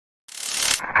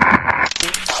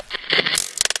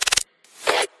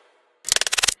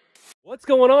What's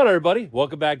going on, everybody?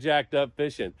 Welcome back, Jacked Up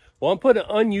Fishing. Well, I'm putting an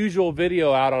unusual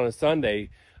video out on a Sunday.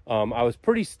 I was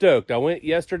pretty stoked. I went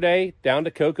yesterday down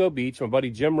to Cocoa Beach. My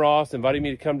buddy Jim Ross invited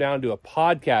me to come down and do a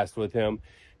podcast with him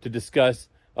to discuss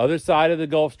other side of the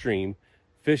Gulf Stream,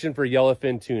 fishing for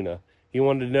yellowfin tuna. He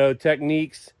wanted to know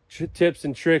techniques, tips,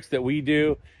 and tricks that we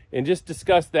do, and just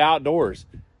discuss the outdoors.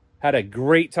 Had a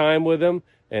great time with him.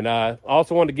 And I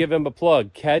also wanted to give him a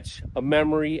plug, Catch a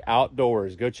Memory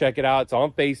Outdoors. Go check it out. It's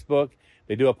on Facebook.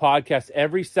 They do a podcast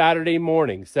every Saturday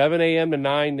morning, 7 a.m. to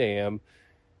 9 a.m.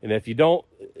 And if you don't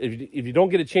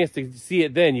get a chance to see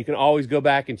it then, you can always go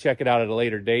back and check it out at a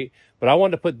later date. But I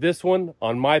wanted to put this one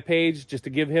on my page just to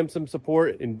give him some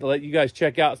support and let you guys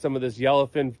check out some of this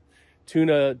yellowfin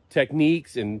tuna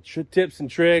techniques and tips and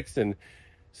tricks and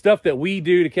stuff that we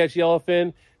do to catch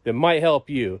yellowfin that might help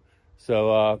you.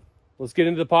 So let's get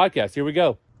into the podcast. Here we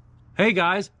go. Hey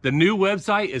guys, the new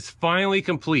website is finally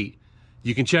complete.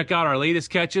 You can check out our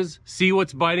latest catches, see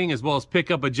what's biting, as well as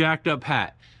pick up a jacked up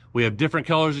hat. We have different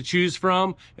colors to choose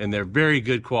from, and they're very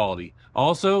good quality.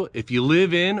 Also, if you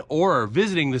live in or are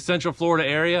visiting the Central Florida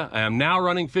area, I am now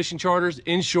running fishing charters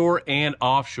inshore and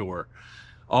offshore.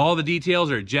 All the details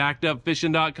are at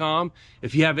jackedupfishing.com.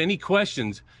 If you have any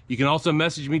questions, you can also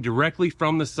message me directly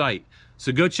from the site.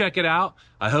 So go check it out.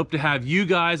 I hope to have you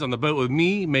guys on the boat with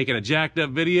me making a jacked up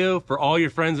video for all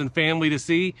your friends and family to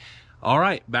see. All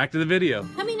right, back to the video.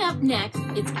 Coming up next,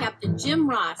 it's Captain Jim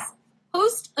Ross,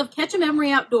 host of Catch a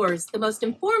Memory Outdoors, the most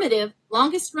informative,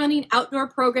 longest running outdoor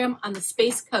program on the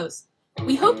Space Coast.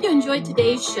 We hope you enjoyed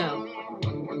today's show.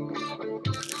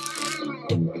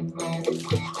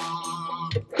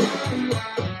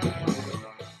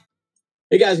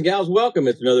 Hey guys and gals, welcome.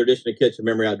 It's another edition of Catch a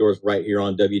Memory Outdoors right here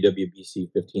on WWBC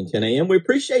 1510 AM. We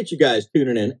appreciate you guys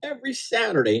tuning in every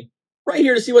Saturday right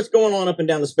here to see what's going on up and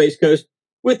down the Space Coast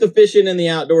with the fishing and the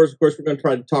outdoors. Of course, we're going to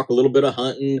try to talk a little bit of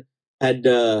hunting. Had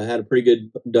a pretty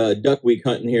good duck week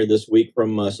hunting here this week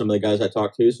from some of the guys I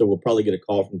talked to. So we'll probably get a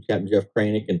call from Captain Jeff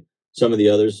Kranick and some of the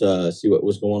others, see what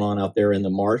was going on out there in the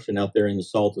marsh and out there in the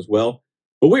salt as well.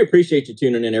 But we appreciate you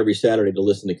tuning in every Saturday to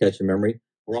listen to Catch a Memory.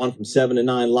 We're on from 7 to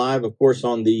 9 live, of course,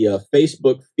 on the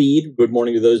Facebook feed. Good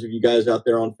morning to those of you guys out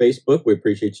there on Facebook. We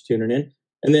appreciate you tuning in.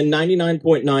 And then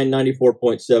 99.9,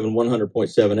 94.7,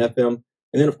 100.7 FM.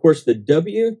 And then, of course, the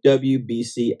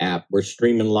WWBC app. We're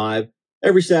streaming live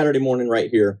every Saturday morning right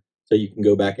here. So you can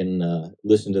go back and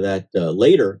listen to that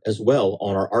later as well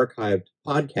on our archived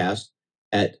podcast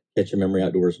at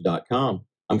catchamemoryoutdoors.com.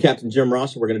 I'm Captain Jim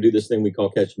Ross, and we're going to do this thing we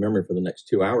call Catch a Memory for the next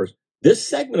 2 hours. This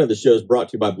segment of the show is brought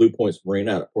to you by Blue Points Marine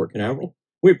out at Port Canaveral.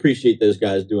 We appreciate those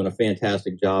guys doing a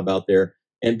fantastic job out there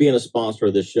and being a sponsor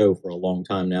of this show for a long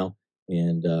time now.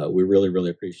 And we really,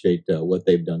 really appreciate what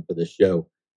they've done for this show.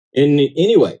 And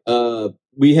anyway,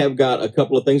 we have got a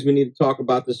couple of things we need to talk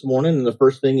about this morning. And the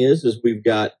first thing is we've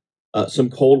got some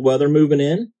cold weather moving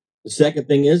in. The second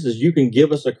thing is you can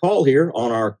give us a call here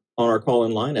on our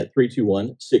call-in line at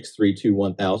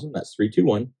 321-632-1000. That's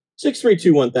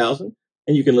 321-632-1000.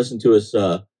 And you can listen to us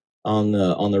on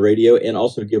the radio and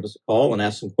also give us a call and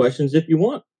ask some questions if you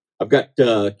want. I've got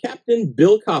Captain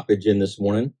Bill Coppage in this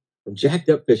morning from Jacked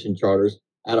Up Fishing Charters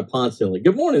out of Ponce Inlet.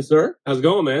 Good morning, sir. How's it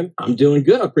going, man? I'm doing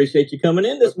good. I appreciate you coming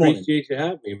in this morning. Appreciate you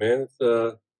having me, man. It's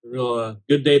a real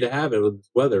good day to have it with this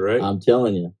weather, right? I'm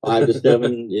telling you, 5 to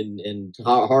 7 in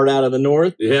hard out of the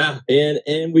north. Yeah,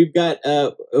 and we've got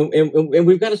and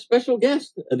we've got a special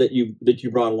guest that you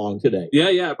brought along today.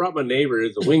 Yeah. I brought my neighbor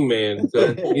as a wingman.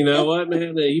 So you know what,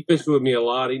 man? He fishes with me a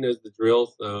lot. He knows the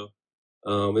drill. So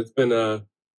it's been a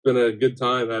good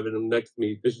time having him next to me.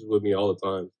 He fishes with me all the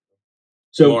time.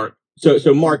 So Mark.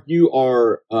 So Mark, you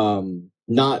are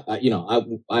not,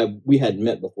 we hadn't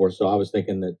met before, so I was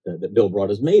thinking that Bill brought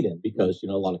his mate in because, a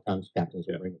lot of times captains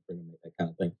will bring a mate, that kind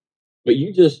of thing. But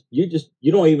you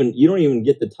don't even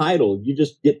get the title. You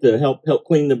just get to help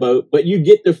clean the boat, but you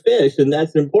get to fish, and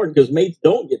that's important because mates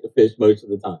don't get to fish most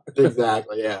of the time.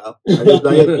 Exactly. Yeah.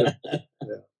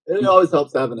 It always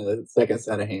helps having a second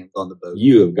set of hands on the boat.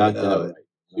 You have got that right.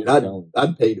 Dude,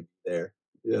 I'd pay to be there.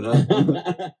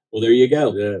 Well, there you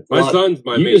go. Yeah. My son's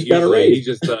my mate.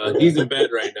 He's in bed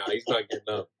right now. He's not getting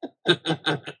up.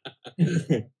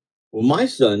 Well, my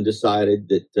son decided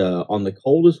that on the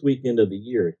coldest weekend of the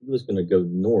year, he was going to go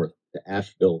north to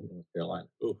Asheville, North Carolina.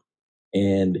 Ooh.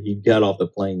 And he got off the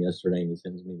plane yesterday and he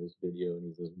sends me this video and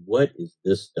he says, "What is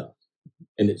this stuff?"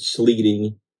 And it's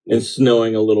sleeting and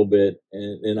snowing a little bit.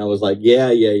 And I was like, yeah.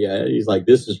 He's like,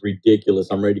 "This is ridiculous.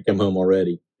 I'm ready to come home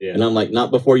already." Yeah. And I'm like,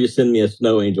 "Not before you send me a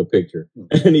snow angel picture."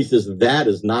 And he says, "That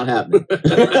is not happening."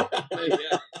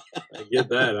 Yeah, get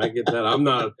that. I get that. I'm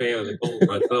not a fan of the cold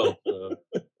myself. So.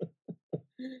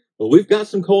 Well, we've got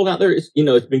some cold out there. It's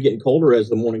been getting colder as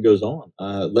the morning goes on.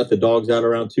 Left the dogs out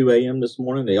around 2 a.m. this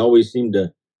morning. They always seem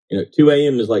to, 2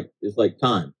 a.m. is like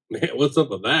time. Man, what's up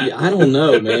with that? Yeah, I don't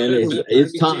know, man.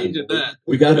 It's time.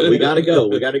 We gotta go.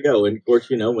 We gotta go. And of course,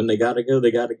 when they gotta go,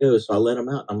 they gotta go. So I let them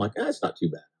out. I'm like, it's not too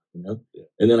bad, Yeah.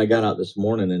 And then I got out this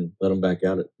morning and let them back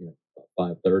out at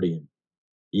 5:30. And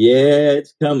yeah,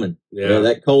 it's coming. Yeah,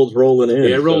 that cold's rolling in.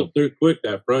 Yeah, it rolled through quick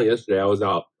that front yesterday. I was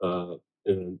out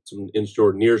in some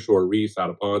inshore, nearshore reefs out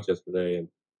of Ponce yesterday, and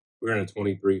we were in a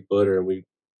 23-footer, and we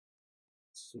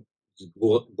just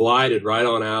glided right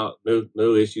on out.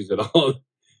 No issues at all.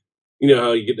 You know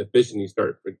how you get to fishing, you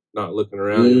start not looking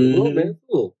around. Mm-hmm. Like, oh man,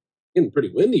 it's getting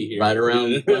pretty windy here. Right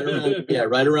around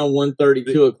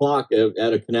 1:30, 2 o'clock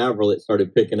at a Canaveral, it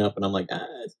started picking up, and I'm like,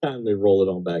 it's time to roll it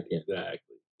on back in.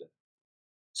 Exactly.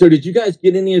 So did you guys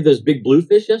get any of those big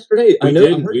bluefish yesterday? I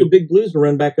heard the big blues were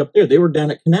run back up there. They were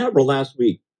down at Canaveral last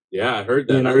week. Yeah, I heard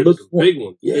that. And I heard some big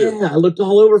ones. Yeah, I looked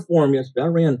all over for them yesterday.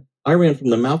 I ran from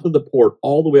the mouth of the port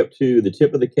all the way up to the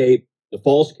tip of the Cape, the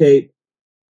False Cape,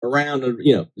 around,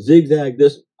 zigzag.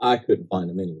 I couldn't find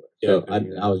them anywhere. So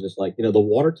I was just like, the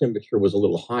water temperature was a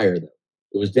little higher though.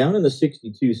 It was down in the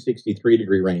 62, 63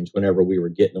 degree range whenever we were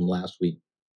getting them last week.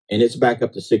 And it's back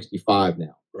up to 65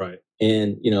 now. Right.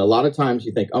 And, a lot of times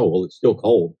you think, oh, well, it's still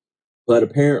cold. But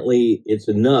apparently it's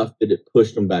enough that it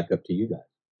pushed them back up to you guys.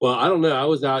 Well, I don't know. I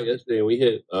was out yesterday and we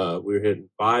were hitting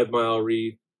 5 Mile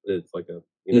Reef. It's like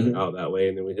out that way.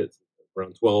 And then we hit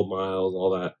around 12 miles, all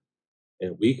that.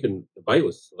 And the bite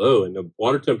was slow and the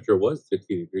water temperature was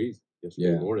 60 degrees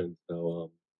yesterday morning.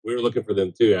 So we were looking for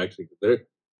them too, actually, because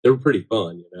they were pretty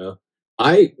fun,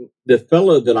 The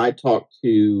fellow that I talked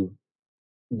to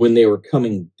when they were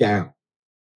coming down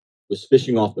was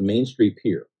fishing off the Main Street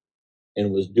Pier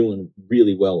and was doing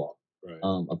really well off.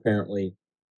 Right. Apparently,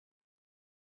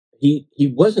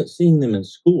 he wasn't seeing them in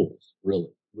schools,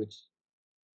 really, which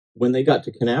when they got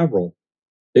to Canaveral,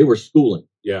 they were schooling.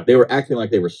 Yeah. They were acting like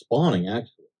they were spawning,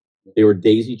 actually. They were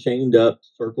daisy chained up,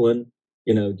 circling,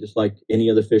 just like any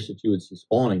other fish that you would see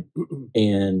spawning.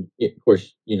 And of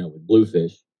course, with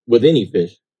bluefish, with any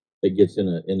fish that gets in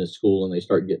a school and they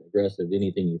start getting aggressive,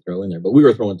 anything you throw in there. But we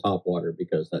were throwing top water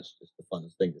because that's just the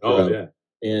funnest thing to throw. Oh, yeah.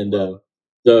 And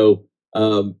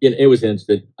it was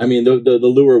instant. I mean, the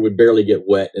lure would barely get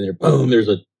wet and there's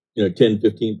a 10,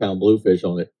 15 pound bluefish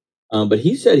on it. But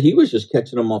he said he was just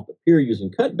catching them off the pier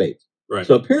using cut baits. Right.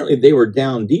 So apparently they were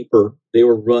down deeper. They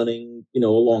were running,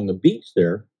 along the beach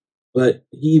there, but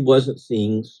he wasn't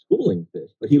seeing schooling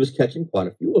fish, but he was catching quite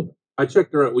a few of them. We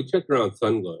checked around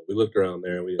Sunglow. We looked around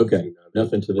there. We didn't see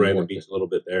nothing to the north. Ran the beach a little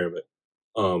bit there, but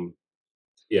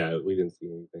we didn't see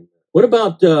anything. What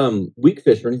about weak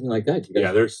fish or anything like that?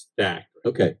 Yeah, they're stacked. Right?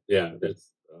 Okay. Yeah,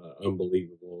 that's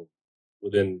unbelievable.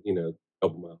 Within a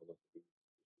couple miles of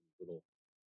the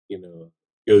little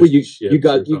ghost ship. You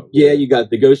got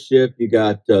the ghost ship. You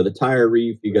got the Tire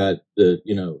Reef. You got the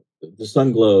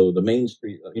Sunglow, the Main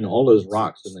Street. All those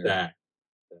rocks in there. Stacked.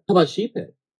 How about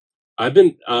sheephead? I've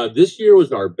been this year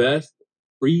was our best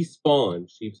pre-spawn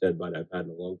sheepshead bite I've had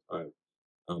in a long time.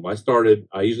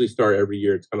 I usually start every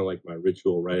year. It's kind of like my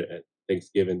ritual right at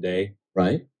Thanksgiving Day.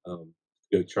 Right.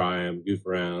 Go try them, goof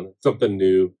around, something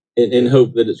new. And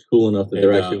hope that it's cool enough that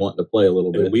they're actually wanting to play a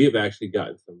little bit. And we have actually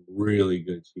gotten some really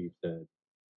good sheepshead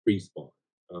pre-spawn.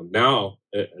 Now,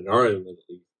 at our end, at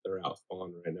least, they're out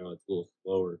spawning right now. It's a little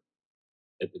slower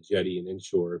at the jetty and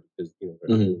inshore because they're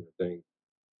doing their thing.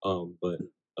 But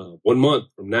 1 month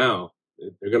from now,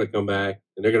 they're going to come back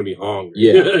and they're going to be hungry.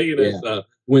 Yeah. So,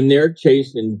 when they're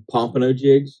chasing pompano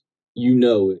jigs,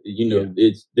 they're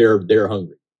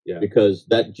hungry. Yeah. Because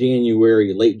that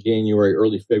late January,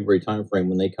 early February time frame,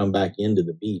 when they come back into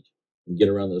the beach and get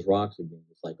around those rocks again,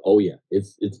 it's like, oh yeah,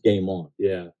 it's game on.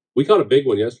 Yeah. We caught a big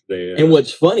one yesterday. And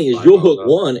what's funny is you'll hook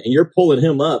one and you're pulling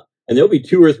him up and there'll be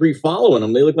 2 or 3 following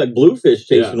them. They look like bluefish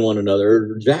chasing one another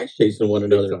or jacks chasing one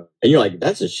another. And you're like,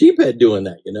 that's a sheephead doing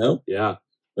that, Yeah.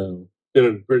 So it's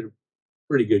been a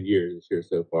pretty good year this year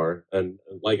so far. And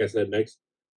like I said, next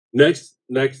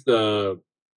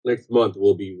month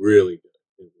will be really good.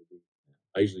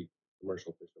 I usually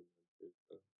commercial fish them.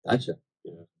 Gotcha.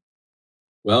 Yeah.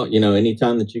 Well,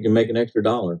 anytime that you can make an extra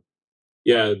 $1.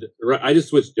 Yeah, I just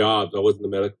switched jobs. I was in the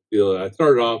medical field. I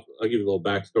started off. I'll give you a little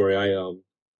backstory. I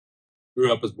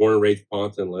grew up, was born and raised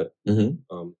Ponce Inlet.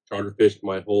 Charter fished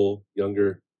my whole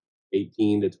younger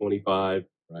 18 to 25.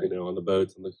 Right. On the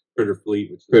boats on the Critter Fleet,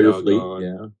 which is now gone.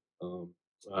 Yeah.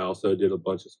 I also did a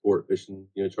bunch of sport fishing,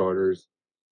 charters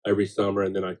every summer,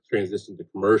 and then I transitioned to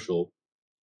commercial.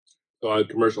 So I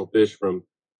commercial fish from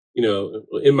you know,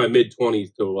 in my mid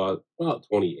 20s to about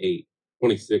 28,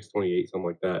 26, 28, something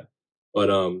like that. But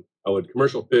I would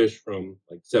commercial fish from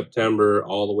like September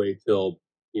all the way till,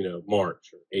 you know,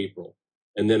 March or April,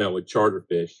 and then I would charter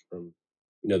fish from,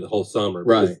 you know, the whole summer.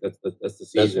 Right. That's the season.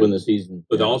 That's when the season.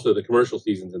 But also the commercial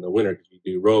season's in the winter because you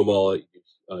do roe mullet, you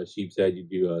do sheep's head, you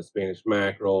do Spanish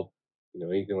mackerel, you know,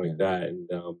 anything like that. And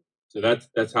so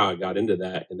that's how I got into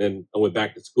that. And then I went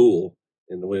back to school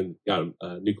and went got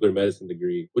a nuclear medicine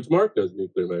degree, which Mark does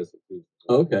nuclear medicine too.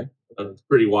 Okay. It's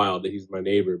pretty wild that he's my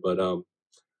neighbor, but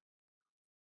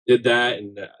did that,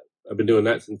 and I've been doing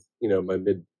that since, you know, my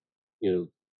mid, you know,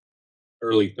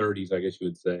 early 30s, I guess you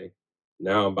would say.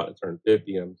 Now I'm about to turn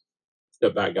 50. I'm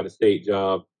stepped back, got a state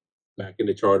job, back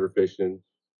into charter fishing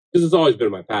because it's always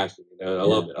been my passion. You know, I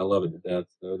love it. I love it to death.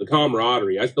 So the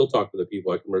camaraderie. I still talk to the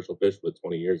people I commercial fish with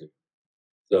 20 years ago.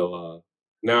 So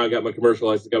now I got my commercial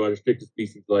license, got my restricted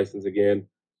species license again.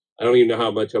 I don't even know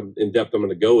how much in depth I'm going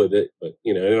to go with it, but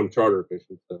you know, and I'm charter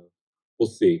fishing, so we'll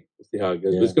see. We'll see how it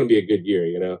goes. But it's going to be a good year,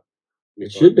 you know.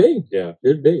 It should be. Yeah,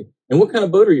 should be. And what kind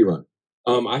of boat are you running?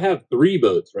 I have 3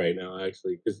 boats right now,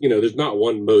 actually, because you know, there's not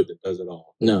one boat that does it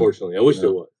all. No. Unfortunately, I wish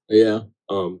there was. Yeah.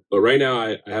 But right now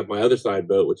I have my other side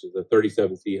boat, which is a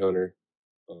 37 Sea Hunter,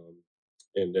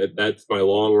 and that's my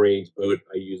long range boat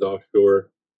I use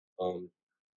offshore.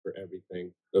 For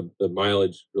everything. The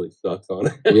mileage really sucks on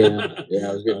it. Yeah.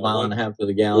 I was getting a mile and a half to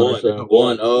the gallon or so.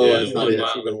 One. Oh, Yeah, it's one it's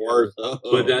mile even to the worse.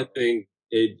 But that thing,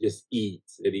 it just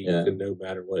eats. It eats, Yeah. and no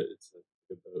matter what, it's a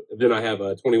good boat. And then I have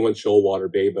a 21 shoal water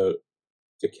bay boat.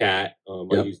 It's a cat.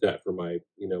 I use that for my,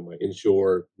 you know, my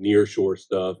inshore, near shore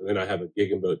stuff. And then I have a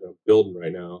gigging boat that I'm building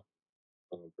right now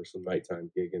for some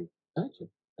nighttime gigging. Gotcha.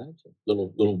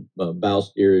 Little bow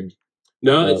steerage.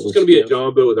 No, it's just going to be a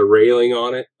john boat with a railing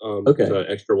on it. Okay. It's an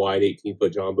extra wide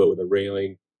 18-foot john boat with a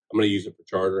railing. I'm going to use it for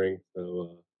chartering.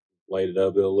 So light it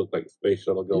up. It'll look like a space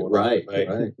shuttle going on at night.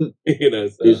 Right. You know,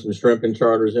 so. Do some shrimp and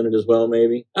charters in it as well,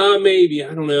 maybe? Maybe.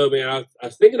 I don't know, man. I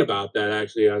was thinking about that,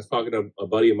 actually. I was talking to a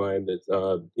buddy of mine that's,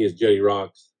 he has Jetty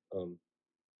Rocks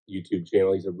YouTube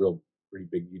channel. He's a pretty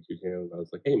big YouTube channel. And I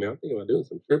was like, hey, man, I'm thinking about doing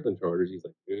some shrimp and charters. He's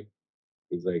like, dude.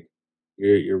 He's like,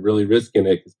 you're really risking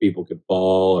it because people could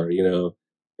fall, or you know,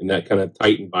 in that kind of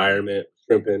tight environment,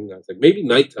 shrimping. I was like, maybe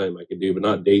nighttime I could do, but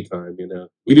not daytime. You know,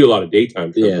 we do a lot of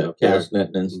daytime shrimping. Yeah, cast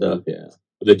netting and stuff. Yeah,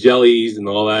 the jellies and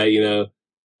all that. You know,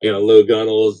 I got low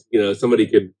gunnels. You know, somebody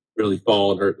could really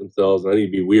fall and hurt themselves, and I need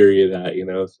to be weary of that. You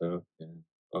know, so.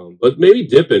 But maybe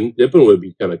dipping would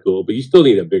be kind of cool, but you still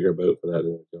need a bigger boat for that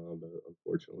than a john boat,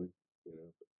 unfortunately. You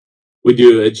know, we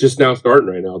do. It's just now starting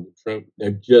right now. The shrimp.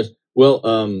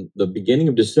 The beginning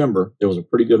of December, there was a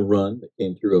pretty good run that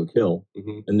came through Oak Hill.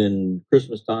 And then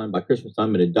by Christmas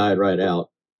time, it had died right out.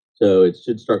 So it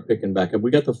should start picking back up.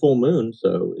 We got the full moon,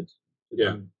 so it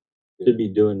should be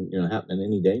doing, you know, happening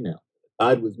any day now.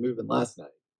 Tide was moving last night.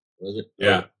 Was it?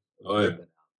 Yeah. Oh, yeah.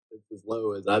 It's as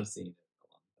low as I've seen it.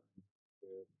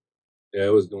 Yeah,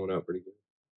 it was going out pretty good.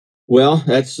 Well,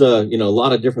 that's you know, a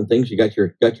lot of different things you got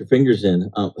your fingers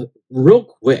in. Real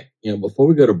quick, you know, before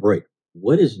we go to break,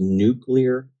 what is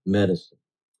nuclear medicine?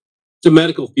 It's a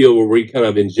medical field where we kind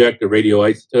of inject a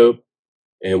radioisotope,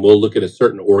 and we'll look at a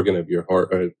certain organ of your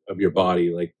heart or of your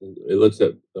body. Like it looks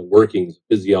at the workings,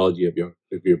 physiology of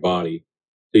your body.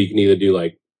 So you can either do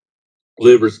like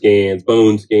liver scans,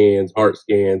 bone scans, heart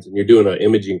scans, and you're doing an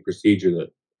imaging procedure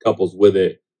that couples with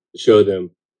it to show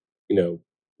them, you know,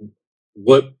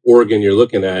 what organ you're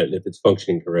looking at and if it's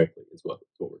functioning correctly is what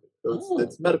we're doing. So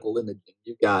it's medical imaging.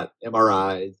 You've got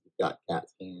MRIs, you've got CAT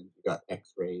scans, you've got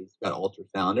X-rays, you've got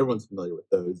ultrasound. Everyone's familiar with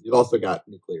those. You've also got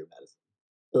nuclear medicine.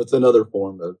 So it's another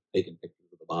form of taking pictures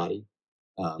of the body.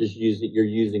 You're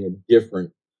using a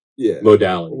different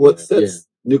modality. What sets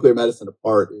nuclear medicine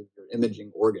apart is your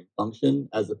imaging organ function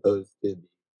as opposed to the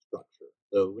structure.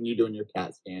 So when you're doing your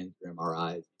CAT scans, your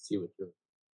MRIs, you see what your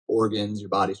organs, your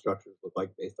body structures look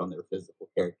like based on their physical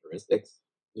characteristics.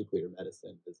 Nuclear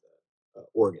medicine is an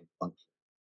organ function.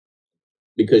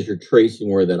 Because you're tracing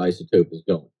where that isotope is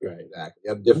going. Right, exactly. You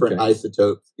have different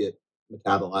isotopes get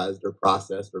metabolized or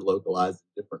processed or localized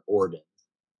in different organs,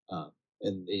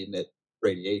 and they emit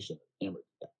radiation.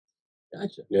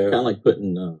 Gotcha. Yeah. Kind of like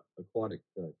putting aquatic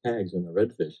tags in the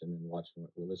redfish and then watching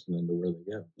or listening to where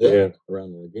they go. Yeah.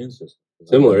 Around the lagoon system.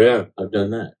 Similar, I've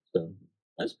done that. So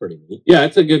that's pretty neat. Yeah,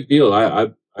 it's a good deal.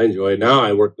 I enjoy it. Now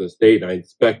I work for the state and I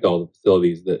inspect all the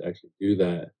facilities that actually do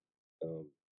that.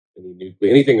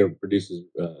 Anything that produces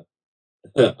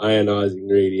ionizing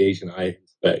radiation, I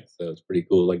inspect. So it's pretty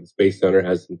cool. Like the Space Center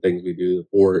has some things we do. The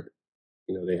port,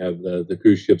 you know, they have the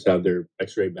cruise ships have their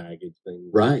X-ray baggage things.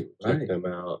 Right. Check them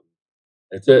out.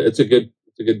 It's a good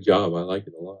job. I like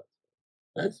it a lot.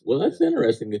 That's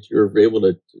interesting that you were able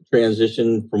to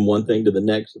transition from one thing to the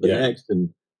next, and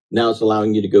now it's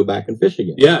allowing you to go back and fish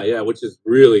again. Yeah, which is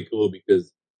really cool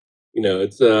because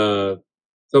it's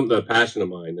something a passion of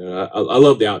mine. I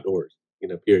love the outdoors.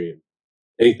 Period.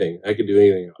 Anything I could do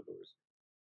anything outdoors,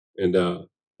 and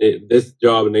this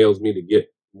job enables me to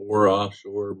get more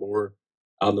offshore, more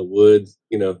out in the woods.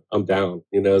 I'm down.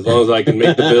 As long as I can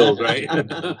make the bills, right?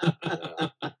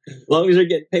 As long as you're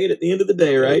getting paid at the end of the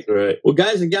day, right? That's right. Well,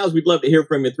 guys and gals, we'd love to hear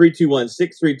from you.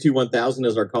 321-632-1000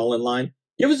 is our call-in line.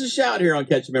 Give us a shout here on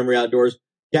Catch a Memory Outdoors.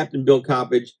 Captain Bill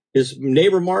Coppage, his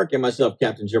neighbor Mark, and myself,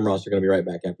 Captain Jim Ross, are going to be right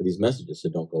back after these messages, so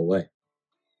don't go away.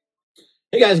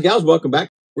 Hey, guys and gals, welcome back.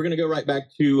 We're going to go right back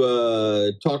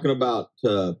to talking about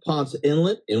Ponce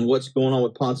Inlet and what's going on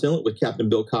with Ponce Inlet with Captain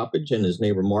Bill Coppage and his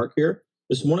neighbor Mark here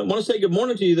this morning. I want to say good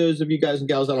morning to you, those of you guys and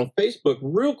gals out on Facebook.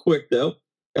 Real quick, though,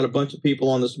 got a bunch of people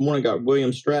on this morning. Got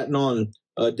William Stratton on.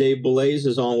 Dave Belaze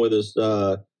is on with us.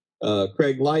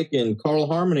 Craig Like and Carl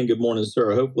Harmon. Good morning,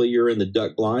 sir. Hopefully you're in the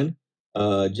duck blind.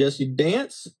 Jesse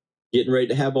Dance, getting ready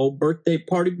to have old birthday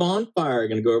party bonfire.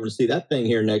 Going to go over and see that thing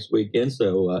here next weekend.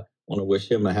 So want to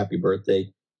wish him a happy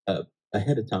birthday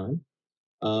ahead of time.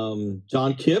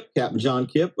 John Kipp, Captain John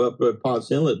Kipp up at Ponce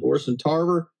Inlet, Orson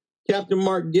Tarver, Captain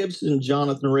Mark Gibson,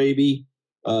 Jonathan Raby.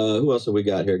 Who else have we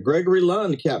got here? Gregory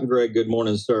Lund, Captain Greg. Good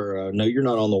morning, sir. No, you're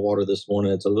not on the water this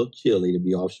morning. It's a little chilly to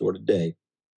be offshore today.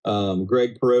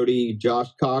 Greg Perotti, Josh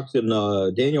Cox, and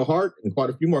Daniel Hart, and quite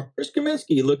a few more. Chris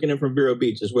Kaminsky looking in from Vero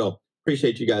Beach as well.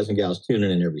 Appreciate you guys and gals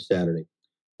tuning in every Saturday.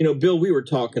 Bill, we were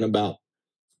talking about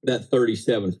that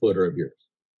 37 footer of yours.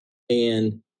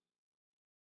 And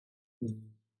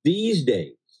these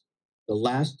days, the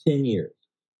last 10 years,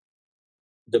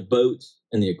 the boats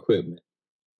and the equipment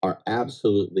are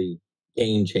absolutely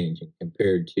game changing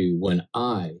compared to when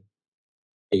I,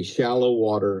 a shallow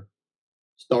water,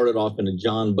 started off in a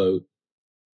John boat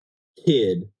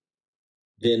kid,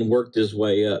 then worked his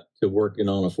way up to working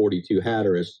on a 42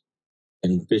 Hatteras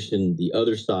and fishing the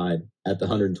other side at the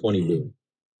 120 buoy.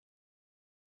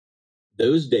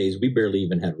 Those days, we barely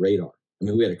even had radar. I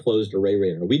mean, we had a closed array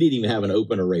radar. We didn't even have an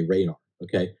open array radar,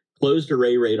 okay? Closed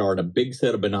array radar and a big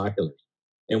set of binoculars.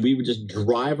 And we would just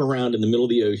drive around in the middle of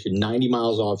the ocean, 90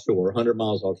 miles offshore, 100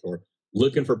 miles offshore,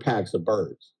 looking for packs of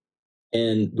birds.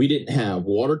 And we didn't have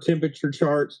water temperature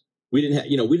charts. We didn't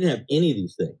have any of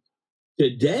these things.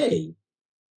 Today,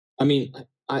 I mean,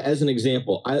 as an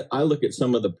example, I look at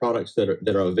some of the products that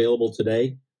are available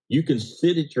today. You can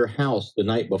sit at your house the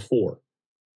night before.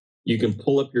 You can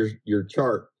pull up your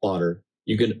chart plotter.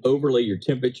 You can overlay your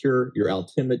temperature, your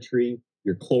altimetry,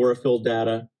 your chlorophyll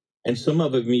data. And some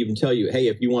of them even tell you, hey,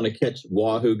 if you want to catch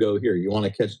wahoo, go here. You want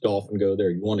to catch dolphin, go there.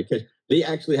 You want to catch, they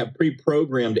actually have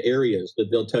pre-programmed areas that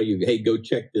they'll tell you, hey, go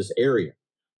check this area.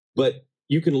 But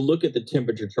you can look at the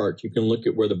temperature charts. You can look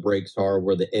at where the breaks are,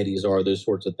 where the eddies are, those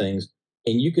sorts of things.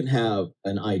 And you can have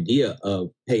an idea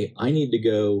of, hey, I need to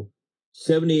go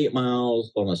 78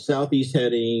 miles on a southeast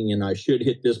heading, and I should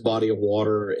hit this body of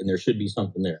water, and there should be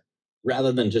something there,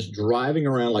 rather than just driving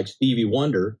around like Stevie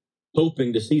Wonder,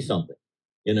 hoping to see something,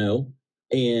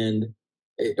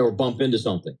 or bump into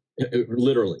something,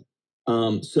 literally.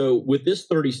 So with this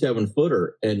 37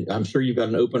 footer, and I'm sure you've got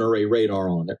an open array radar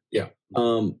on it. Yeah.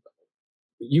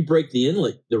 You break the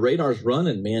inlet, the radar's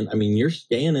running, man. I mean, you're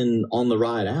scanning on the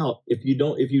ride out. If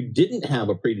you didn't have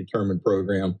a predetermined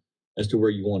program as to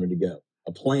where you wanted to go,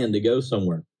 a plan to go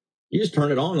somewhere, you just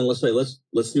turn it on and let's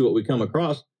see what we come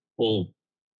across. Well,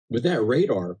 with that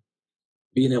radar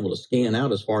being able to scan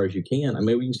out as far as you can, I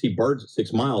mean, we can see birds at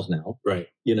 6 miles now. Right.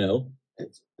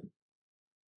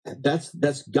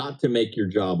 That's got to make your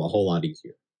job a whole lot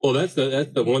easier. Well, that's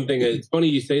the one thing. It's funny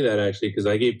you say that, actually, because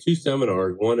I gave 2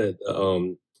 seminars, one at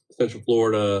Central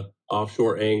Florida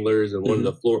Offshore Anglers and one at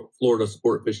the Florida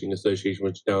Sport Fishing Association,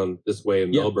 which is down this way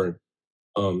in Melbourne.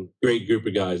 Great group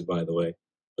of guys, by the way.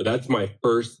 But that's my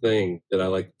first thing that I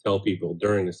like to tell people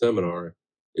during the seminar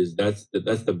is that's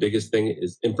the biggest thing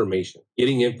is information.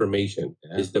 Getting information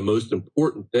is the most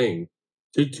important thing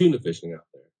to tuna fishing out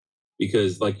there.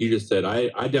 Because like you just said, I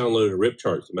downloaded a Rip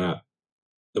Charts map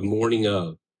the morning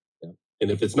of. And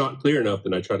if it's not clear enough,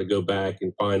 then I try to go back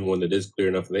and find one that is clear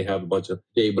enough, and they have a bunch of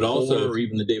day before, also, or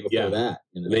even the day before that.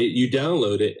 You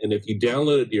download it, and if you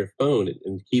download it to your phone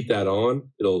and keep that on,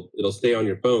 it'll stay on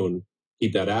your phone.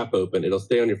 Keep that app open; it'll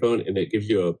stay on your phone, and it gives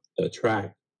you a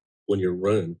track when you're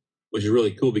running, which is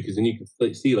really cool because then you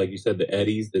can see, like you said, the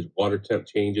eddies, the water temp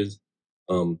changes,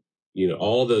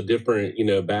 all the different,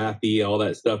 bathy, all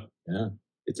that stuff. Yeah,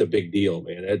 it's a big deal,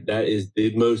 man. That is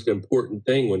the most important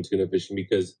thing when tuna fishing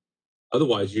because.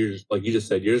 Otherwise, you're just, like you just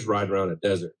said, you're just riding around a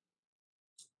desert.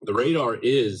 The radar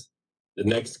is the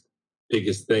next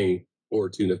biggest thing for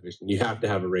tuna fishing. You have to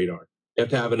have a radar. You have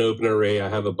to have an open array. I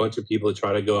have a bunch of people that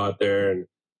try to go out there. And,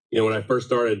 you know, when I first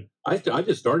started, I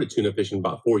just started tuna fishing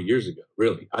about 4 years ago,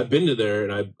 really. I've been to there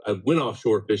and I went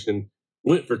offshore fishing,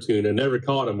 went for tuna, never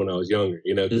caught them when I was younger,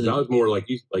 you know, because I was more like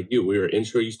you, we were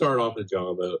inshore. You start off with a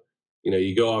John boat, you know,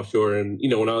 you go offshore. And, you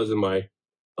know, when I was in my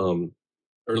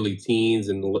early teens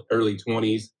and early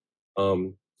 20s,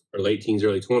 or late teens,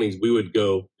 early 20s, we would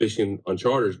go fishing on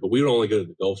charters, but we would only go to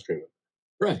the Gulf Stream.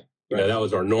 Right. You know, that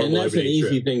was our normal. And that's an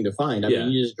easy trip. thing to find. I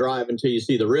mean, you just drive until you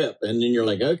see the rip, and then you're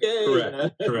like, okay.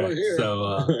 Correct. Correct.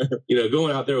 So, you know,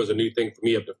 going out there was a new thing for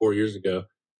me up to 4 years ago.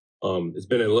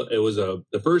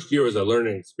 The first year was a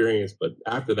learning experience, but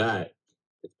after that,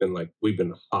 it's been like, we've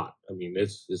been hot. I mean,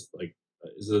 it's just like,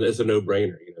 it's a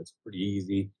no-brainer. You know, it's pretty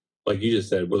easy. Like you just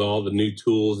said, with all the new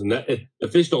tools and that, the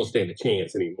fish don't stand a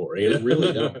chance anymore. You know? They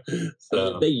really don't. So, I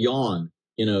mean, if they yawn,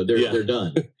 you know, they're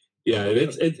done. Yeah, and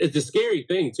it's a scary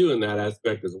thing too in that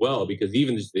aspect as well, because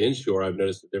even just the inshore, I've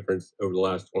noticed a difference over the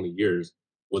last 20 years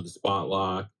with the spot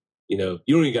lock. You know,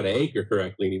 you don't even got to anchor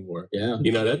correctly anymore. Yeah,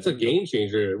 you know, that's a game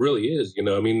changer. It really is. You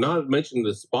know, I mean, not mention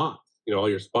the spots. You know, all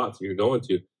your spots you're going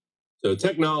to. So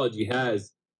technology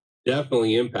has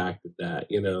definitely impacted that.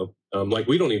 You know, like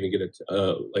we don't even get it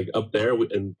like up there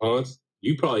in ponds.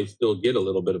 You probably still get a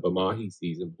little bit of a mahi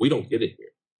season. We don't get it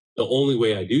here. The only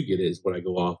way I do get it is when I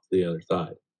go off to the other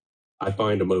side. I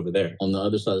find them over there. On the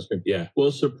other side of the stream. Yeah.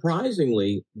 Well,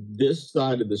 surprisingly, this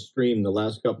side of the stream the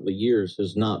last couple of years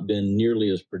has not been nearly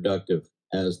as productive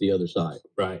as the other side.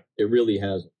 Right. It really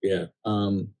hasn't. Yeah.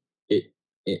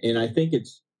 And I think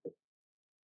it's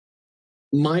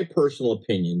my personal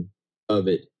opinion of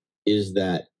it is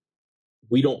that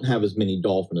we don't have as many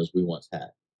dolphin as we once had.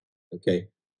 Okay.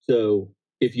 So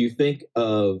if you think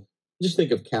of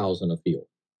cows in a field.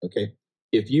 Okay.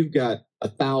 If you've got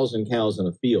 1,000 cows in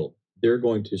a field, they're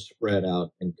going to spread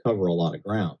out and cover a lot of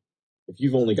ground. If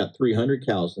you've only got 300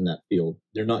 cows in that field,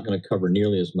 they're not going to cover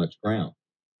nearly as much ground.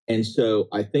 And so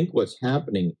I think what's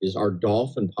happening is our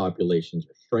dolphin populations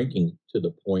are shrinking to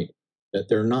the point that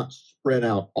they're not spread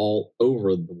out all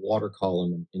over the water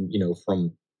column and you know,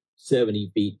 from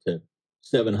 70 feet to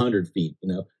 700 feet.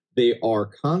 You know, they are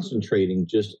concentrating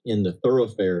just in the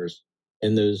thoroughfares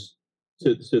and those.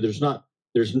 So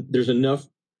there's enough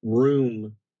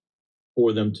room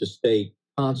for them to stay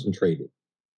concentrated,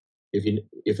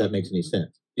 if that makes any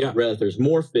sense. Yeah. Rather, if there's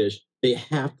more fish, they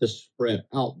have to spread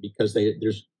out because they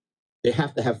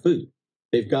have to have food.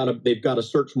 They've got to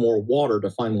search more water to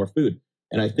find more food.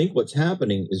 And I think what's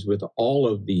happening is with all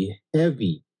of the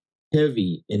heavy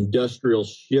industrial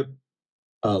ship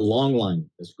long line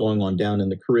that's going on down in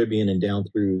the Caribbean and down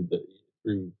through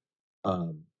the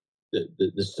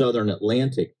southern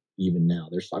Atlantic. Even now,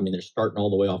 they're starting all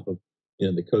the way off of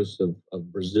the coast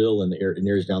of Brazil and the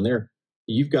areas down there.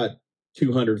 You've got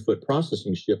 200-foot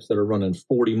processing ships that are running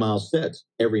 40-mile sets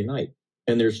every night,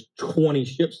 and there's 20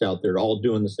 ships out there all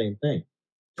doing the same thing.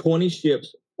 20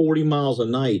 ships, 40 miles a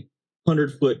night,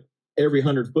 100-foot. Every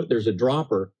 100 foot, there's a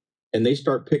dropper, and they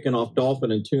start picking off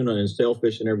dolphin and tuna and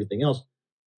sailfish and everything else.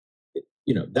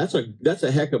 You know, that's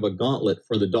a heck of a gauntlet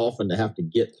for the dolphin to have to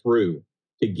get through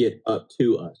to get up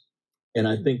to us. And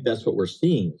I think that's what we're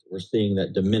seeing. We're seeing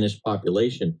that diminished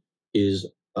population is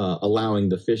allowing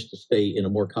the fish to stay in a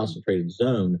more concentrated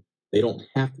zone. They don't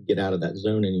have to get out of that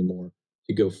zone anymore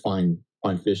to go find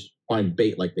fish, find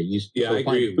bait like they used to. Yeah, I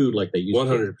agree. Find food like they used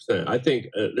 100%. to. I think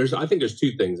there's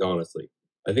two things, honestly.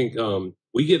 I think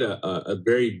we get a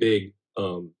very big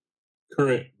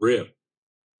current rip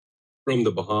from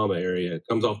the Bahama area. It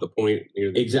comes off the point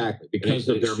near exactly because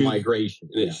of their migration,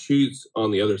 and it shoots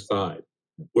on the other side.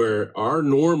 Where our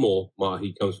normal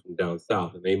mahi comes from down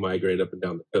south, and they migrate up and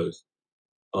down the coast.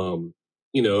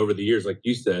 You know, over the years, like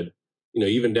you said, you know,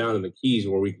 even down in the Keys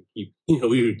where we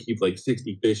would keep like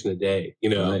 60 fish in a day. You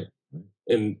know, right.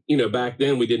 And you know, back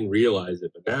then we didn't realize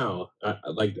it, but now,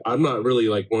 I'm not really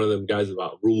like one of them guys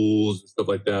about rules and stuff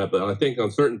like that. But I think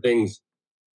on certain things,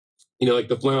 you know, like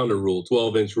the flounder rule,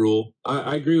 12-inch rule,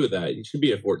 I agree with that. It should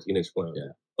be a 14-inch flounder.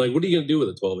 Yeah. Like, what are you going to do with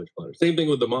a 12-inch flounder? Same thing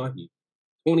with the mahi.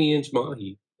 20-inch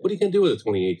mahi. What are you going to do with a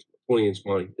 20-inch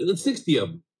mahi? There's 60 of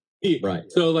them. Right.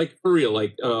 So, like, for real,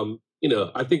 like, you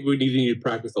know, I think we need to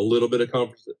practice a little bit of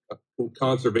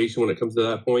conservation when it comes to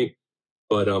that point.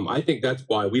 But I think that's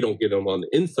why we don't get them on the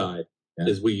inside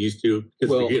as we used to,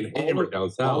 because we're getting hammered down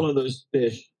south. All of those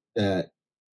fish that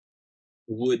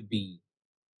would be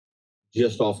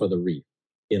just off of the reef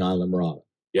in Islamorada,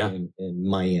 in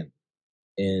Miami,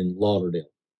 in Lauderdale,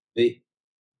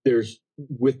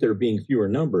 with there being fewer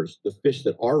numbers, the fish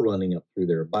that are running up through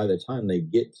there, by the time they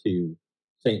get to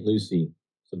St. Lucie,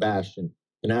 Sebastian,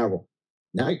 Canaveral,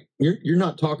 Now you're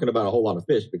not talking about a whole lot of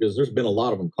fish because there's been a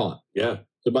lot of them caught. Yeah.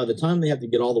 So by the time they have to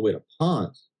get all the way to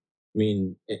Ponce, I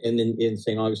mean, and then in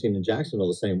St. Augustine and Jacksonville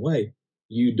the same way,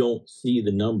 you don't see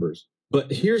the numbers.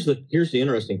 But here's the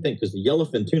interesting thing, because the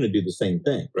Yellowfin Tuna do the same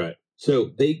thing. Right.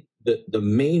 So the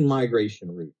main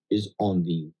migration route is on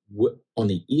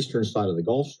the eastern side of the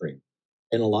Gulf Stream.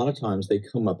 And a lot of times they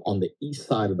come up on the east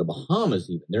side of the Bahamas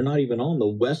even. They're not even on the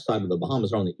west side of the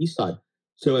Bahamas, they're on the east side.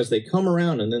 So as they come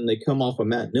around and then they come off of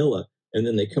Manila and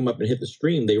then they come up and hit the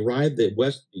stream, they ride the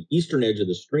eastern edge of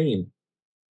the stream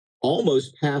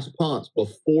almost past Ponce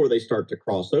before they start to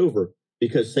cross over,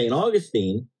 because St.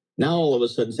 Augustine, now all of a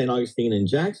sudden St. Augustine and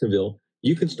Jacksonville,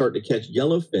 you can start to catch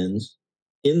yellowfins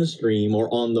in the stream or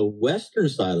on the western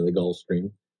side of the Gulf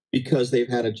Stream because they've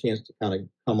had a chance to kind of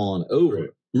come on over. Right.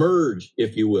 Merge,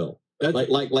 if you will. That's,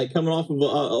 like coming off of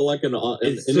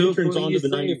an entrance onto the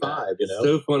 95. You know,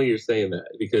 so funny you're saying that,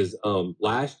 because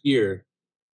last year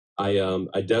I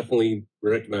definitely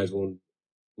recognized when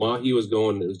Mahi was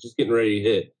going, it was just getting ready to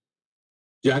hit.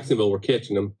 Jacksonville were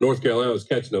catching them. North Carolina was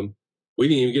catching them. We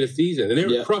didn't even get a season, and they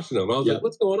were crushing them. I was like,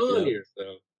 "What's going on here?"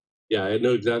 So, yeah, I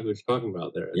know exactly what you're talking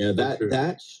about there.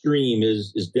 That stream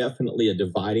is definitely a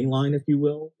dividing line, if you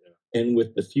will. Yeah. And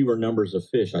with the fewer numbers of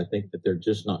fish, I think that they're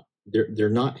just not they're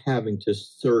not having to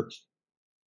search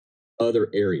other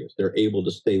areas. They're able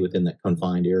to stay within that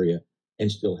confined area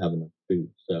and still have enough food.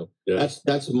 So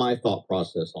that's my thought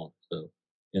process on it. So,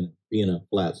 being a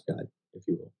flats guy, if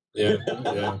you will. Yeah.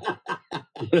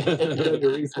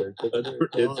 Your research.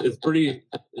 It's pretty.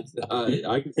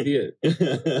 I can see it.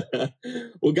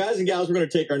 Well, guys and gals, we're going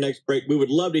to take our next break. We would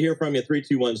love to hear from you.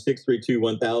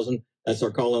 321-632-1000. That's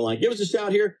our call-in line. Give us a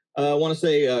shout here. I want to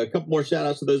say a couple more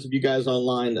shout-outs to those of you guys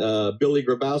online. Billy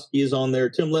Grabowski is on there.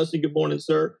 Tim Leslie, good morning,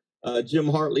 sir. Jim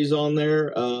Hartley's on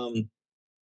there.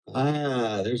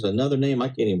 There's another name I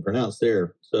can't even pronounce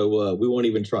there, so we won't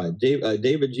even try.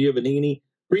 David Giovannini.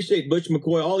 Appreciate Butch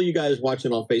McCoy, all you guys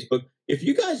watching on Facebook. If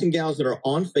you guys and gals that are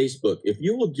on Facebook, if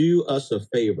you will do us a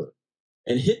favor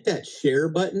and hit that share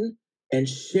button and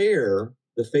share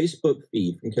the Facebook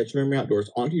feed from Catch Memory Outdoors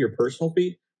onto your personal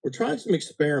feed. We're trying some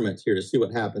experiments here to see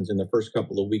what happens in the first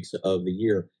couple of weeks of the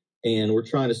year. And we're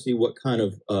trying to see what kind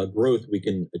of growth we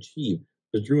can achieve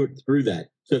through that.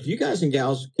 So if you guys and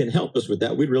gals can help us with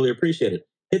that, we'd really appreciate it.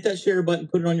 Hit that share button,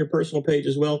 put it on your personal page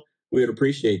as well. We would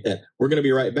appreciate that. We're going to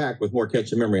be right back with more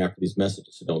Catch Your Memory after these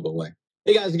messages, so don't go away.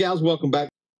 Hey, guys and gals, welcome back.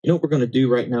 You know what we're going to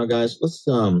do right now, guys? Let's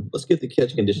get the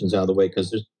catch conditions out of the way,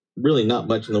 because there's really not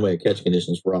much in the way of catch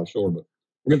conditions for offshore, but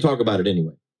we're going to talk about it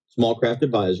anyway. Small craft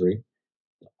advisory,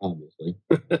 obviously.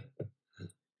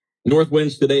 North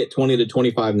winds today at 20 to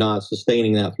 25 knots,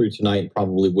 sustaining that through tonight and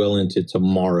probably well into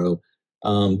tomorrow.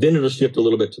 Then it'll shift a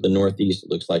little bit to the northeast, it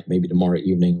looks like, maybe tomorrow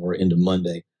evening or into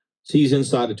Monday. Seas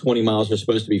inside of 20 miles are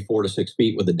supposed to be 4 to 6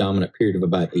 feet with a dominant period of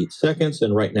about 8 seconds.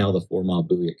 And right now, the 4-mile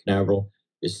buoy at Canaveral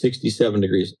is 67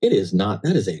 degrees. It is not.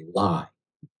 That is a lie.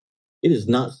 It is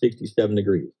not 67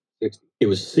 degrees. It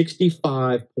was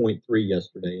 65.3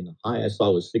 yesterday, and the high I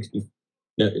saw was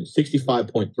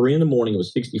 65.3 in the morning. It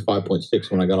was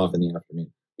 65.6 when I got off in the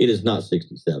afternoon. It is not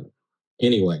 67.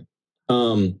 Anyway,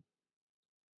 at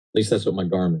least that's what my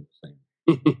Garmin was saying.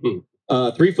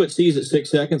 3-foot seas at 6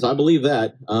 seconds. I believe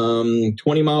that.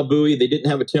 20-mile buoy. They didn't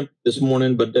have a temp this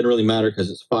morning, but it doesn't really matter because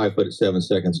it's 5 foot at 7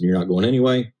 seconds and you're not going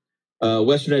anyway.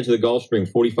 Western edge of the Gulf Stream,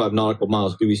 45 nautical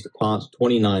miles due east to Ponce,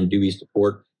 29 due east to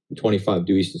Port, and 25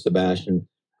 due east to Sebastian.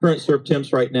 Current surf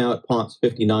temps right now at Ponce,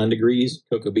 59 degrees,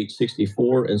 Cocoa Beach,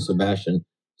 64, and Sebastian,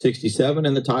 67.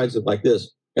 And the tides look like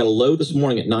this. Got a low this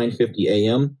morning at 9:50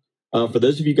 a.m. For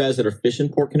those of you guys that are fishing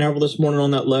Port Canaveral this morning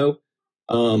on that low,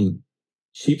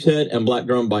 sheepshead and black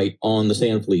drum bite on the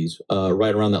sand fleas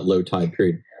right around that low tide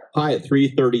period. High at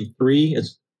 3:33.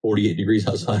 It's 48 degrees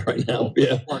outside right now.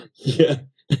 Yeah.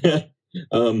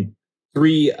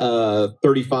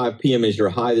 3:35 p.m. is your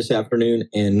high this afternoon,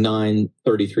 and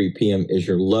 9:33 p.m. is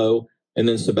your low. And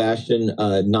then Sebastian,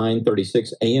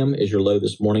 9:36 a.m. is your low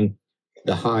this morning.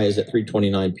 The high is at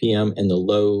 3:29 p.m. and the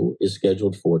low is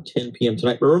scheduled for 10 p.m.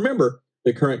 tonight. But remember,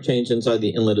 the current change inside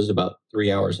the inlet is about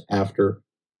 3 hours after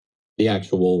the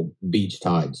actual beach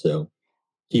tide. So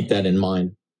keep that in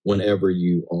mind whenever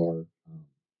you are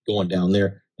going down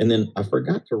there. And then I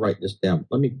forgot to write this down.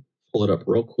 Let me pull it up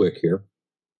real quick here.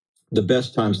 The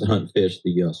best times to hunt fish,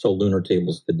 the Sol Lunar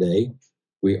tables today.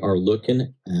 We are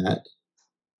looking at,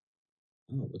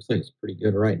 it looks like it's pretty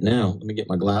good right now. Let me get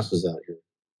my glasses out here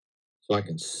so I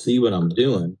can see what I'm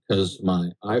doing, because my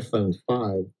iPhone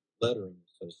 5 lettering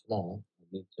is so small. I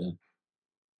need to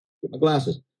get my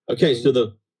glasses. Okay, so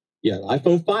the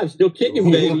iPhone 5 still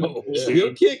kicking, baby. Whoa,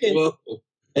 still kicking. Whoa.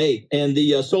 Hey, and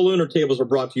the Soul Lunar tables are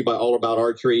brought to you by All About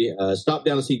Archery. Stop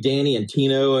down and see Danny and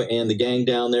Tino and the gang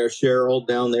down there, Cheryl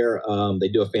down there. They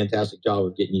do a fantastic job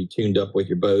of getting you tuned up with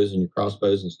your bows and your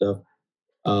crossbows and stuff.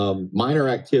 Minor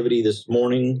activity this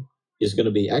morning is going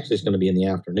to be, actually it's going to be in the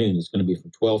afternoon. It's going to be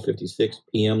from 12:56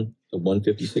 p.m. to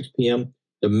 1:56 p.m.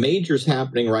 The major's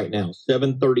happening right now,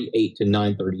 7:38 to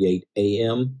 9:38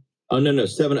 a.m. Oh, no,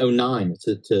 7:09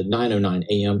 to 9:09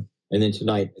 a.m. And then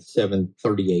tonight at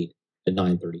 7:38 to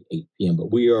 9:38 p.m.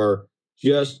 But we are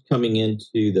just coming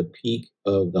into the peak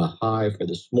of the high for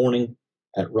this morning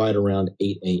at right around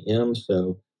 8 a.m.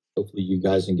 So hopefully you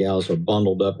guys and gals are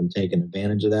bundled up and taking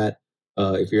advantage of that.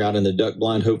 If you're out in the duck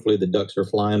blind, hopefully the ducks are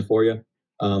flying for you.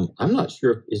 I'm not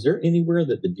sure. Is there anywhere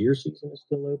that the deer season is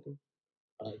still open?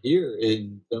 Here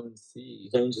in Zone C.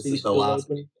 Zone C is still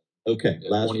open? Okay,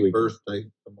 last week. 21st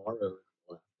tomorrow.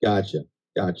 Gotcha.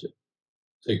 So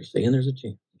you're saying there's a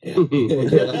chance? Yeah.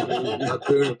 Booner's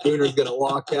going to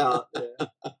walk out.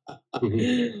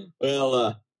 Yeah.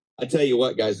 Well, I tell you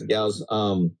what, guys and gals,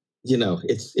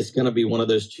 it's going to be one of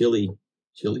those chilly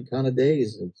kind of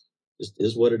days. It just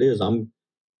is what it is. I don't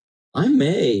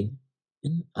know.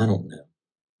 I'm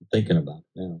thinking about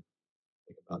it now.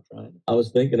 I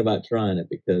was thinking about trying it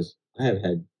because I've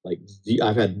had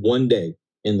one day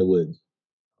in the woods.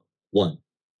 One.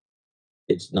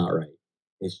 It's not right.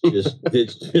 It's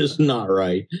just not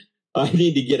right. I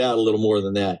need to get out a little more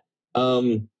than that.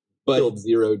 But killed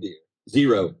 0 deer.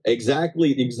 0.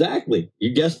 Exactly.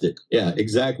 You guessed it. Yeah,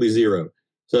 exactly 0.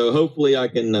 So hopefully I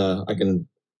can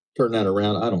turn that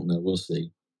around. I don't know. We'll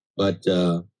see. But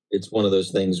it's one of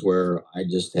those things where I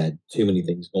just had too many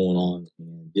things going on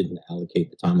and didn't allocate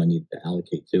the time I needed to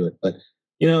allocate to it. But,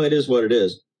 it is what it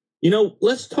is.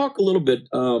 Let's talk a little bit.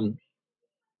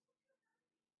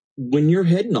 When you're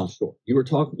heading offshore, you were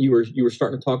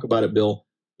starting to talk about it, Bill,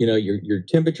 your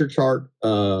temperature chart.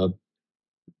 To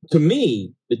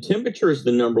me, the temperature is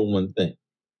the number one thing.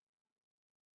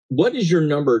 What is your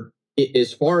number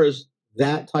as far as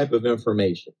that type of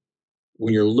information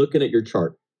when you're looking at your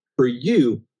chart? For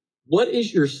you, what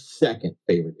is your second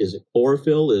favorite? Is it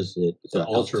chlorophyll? Is it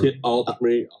altimetry?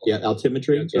 Altimetry.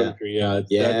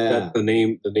 Yeah. That's the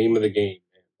name of the game.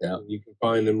 Yeah. You can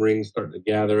find them rings starting to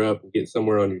gather up and get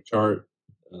somewhere on your chart.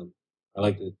 I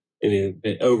like to, and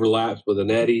it overlaps with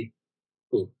an eddy.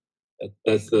 Ooh,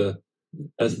 that's the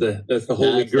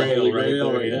holy grail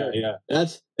right there. Yeah.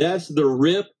 That's the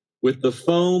rip with the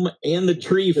foam and the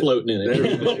tree floating in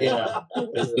it. Yeah,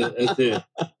 that's it.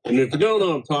 And if you don't know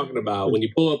what I'm talking about, when you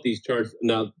pull up these charts,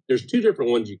 now there's 2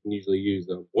 different ones you can usually use.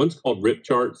 One's called Rip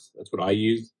Charts. That's what I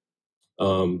use.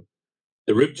 The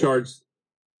Rip Charts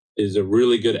is a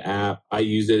really good app. I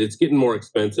use it. It's getting more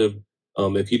expensive.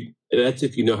 If you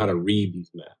know how to read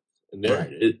these maps. And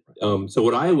so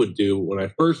what I would do when I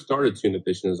first started tuna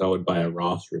fishing is I would buy a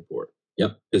Ross report.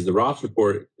 Yep. Because the Ross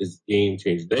report is game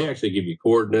changer. They actually give you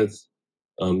coordinates.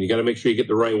 You got to make sure you get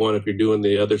the right one if you're doing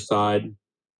the other side.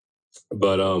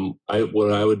 But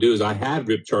what I would do is I had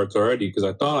Rip Charts already because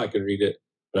I thought I could read it,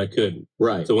 but I couldn't.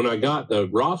 Right. So when I got the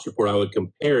Ross report, I would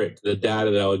compare it to the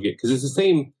data that I would get because it's the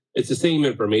same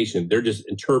information. They're just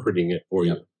interpreting it for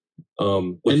you.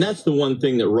 And that's the one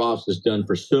thing that Ross has done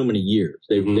for so many years.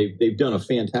 They've done a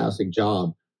fantastic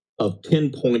job of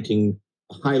pinpointing,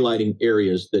 highlighting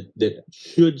areas that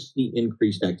should see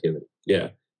increased activity. Yeah.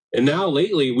 And now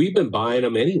lately we've been buying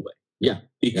them anyway. Yeah.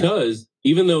 Because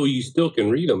even though you still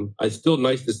can read them, it's still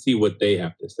nice to see what they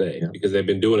have to say because they've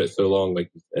been doing it so long,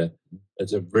 like you said.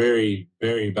 It's a very,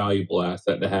 very valuable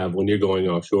asset to have when you're going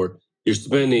offshore. You're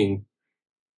spending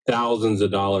thousands of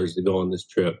dollars to go on this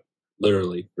trip.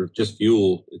 Literally, for just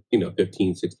fuel,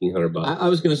 $1,500-$1,600. I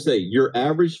was going to say, your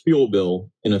average fuel bill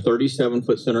in a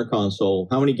 37-foot center console,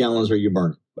 how many gallons are you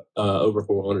burning? Over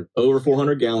 400. Over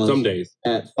 400 gallons. Some days.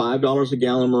 At $5 a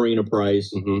gallon marina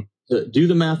price. Mm-hmm. So do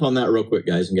the math on that real quick,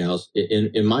 guys and gals.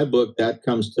 In my book, that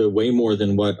comes to way more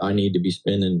than what I need to be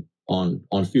spending on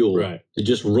fuel to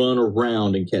just run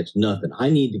around and catch nothing. I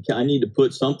need to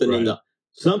put something in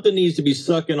something needs to be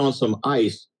sucking on some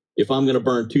ice if I'm going to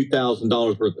burn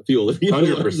 $2,000 worth of fuel.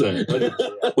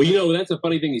 100%. Well, that's a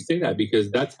funny thing you say that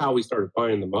because that's how we started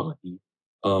finding the mahi.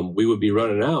 We would be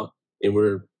running out and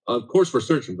we're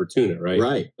searching for tuna, right?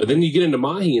 Right. But then you get into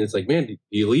mahi and it's like, man, do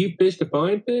you leave fish to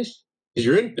find fish? Because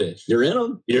you're in fish. You're in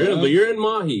them. You're in them, but you're in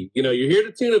mahi. You're here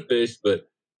to tuna fish, but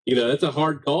that's a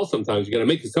hard call sometimes you got to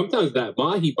make because sometimes that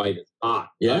mahi bite is hot.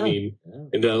 Yeah. I mean,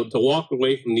 and to walk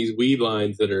away from these weed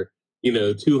lines that are,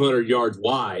 200 yards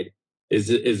wide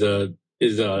is a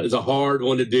hard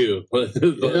one to do. So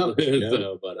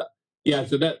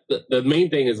that the main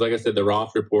thing is, like I said, the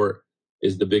Ross report.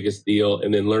 is the biggest deal,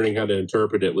 and then learning how to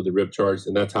interpret it with the rip charts,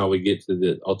 and that's how we get to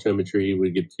the altimetry.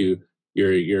 We get to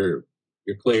your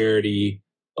clarity,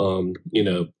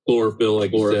 chlorophyll,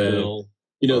 like chlorophyll.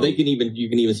 you said. You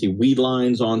can even see weed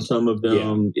lines on some of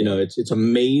them. Yeah. It's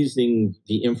amazing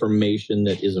the information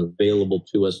that is available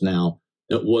to us now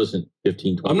that wasn't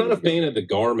 15, 20 I'm not years a fan of the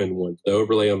Garmin ones, the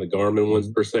overlay on the Garmin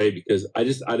ones per se, because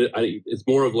it's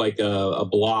more of like a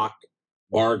block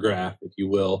bar graph, if you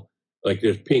will. Like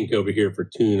there's pink over here for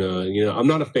tuna. I'm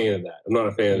not a fan of that. I'm not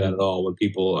a fan of that at all. When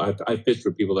people, I fish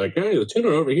for people that are like, hey, the tuna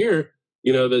over here,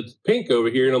 that's pink over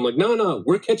here. And I'm like, no,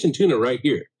 we're catching tuna right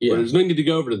here. Yeah. There's no need to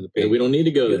go over to the pink. Yeah, we don't need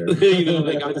to go there.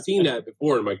 Like I've seen that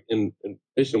before in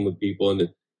fishing with people. And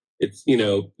it's, you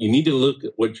need to look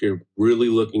at what you're really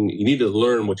looking. You need to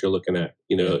learn what you're looking at.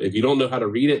 If you don't know how to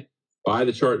read it, buy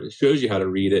the chart that shows you how to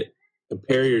read it,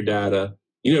 compare your data,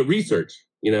 research,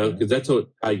 because that's how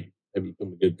you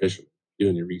become a good fisherman.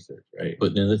 Doing your research, right?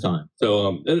 Putting in the time.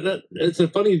 So it's a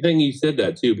funny thing you said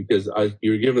that too, because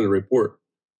you were given the report.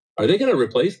 Are they going to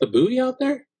replace the buoy out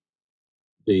there?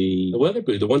 The weather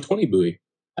buoy, the 120 buoy.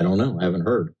 I don't know. I haven't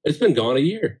heard. It's been gone a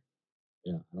year.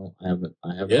 Yeah, I haven't.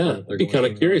 Yeah, I'd be kind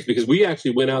of curious because we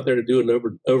actually went out there to do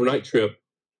an overnight trip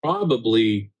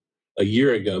probably a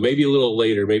year ago, maybe a little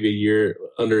later, maybe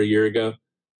under a year ago.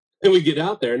 And we get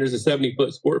out there and there's a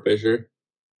 70-foot sport fisher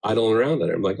idling around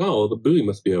there. I'm like, oh, well, the buoy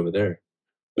must be over there.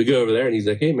 We go over there and he's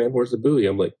like, hey, man, where's the buoy?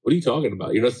 I'm like, what are you talking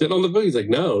about? You're not sitting on the buoy? He's like,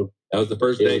 no, that was the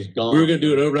first day. We were going to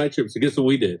do an overnight trip. So guess what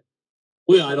we did?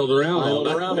 We idled around all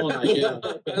night.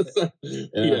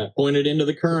 Yeah. Pointed into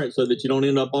the current so that you don't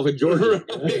end up off of Georgia.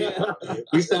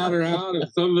 We sat around and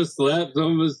some of us slept.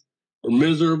 Some of us were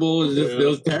miserable. It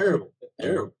was terrible.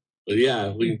 Terrible. But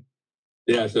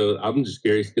so I'm just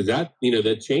curious because that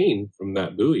chain from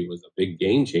that buoy was a big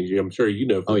game changer. I'm sure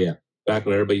back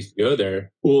when everybody used to go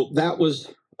there. Well, that was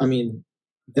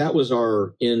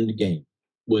our end game,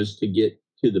 was to get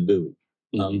to the buoy.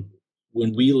 Mm-hmm.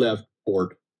 When we left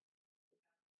port,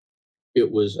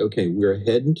 it was okay. We're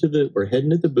heading to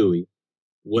the buoy.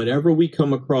 Whatever we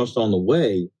come across on the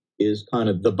way is kind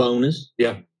of the bonus,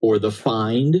 or the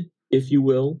find, if you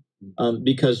will,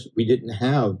 because we didn't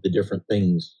have the different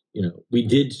things. We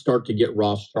did start to get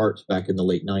Ross charts back in the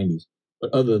late 90s,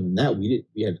 but other than that, we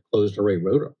had closed array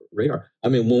radar. I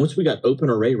mean, once we got open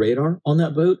array radar on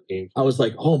that boat, I was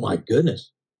like, oh my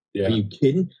goodness, are you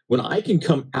kidding? When I can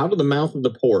come out of the mouth of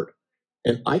the port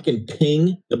and I can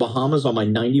ping the Bahamas on my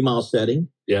 90-mile setting,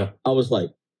 I was like,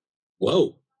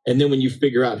 whoa. And then when you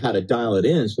figure out how to dial it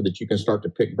in so that you can start to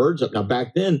pick birds up. Now,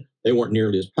 back then, they weren't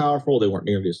nearly as powerful. They weren't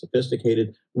nearly as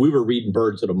sophisticated. We were reading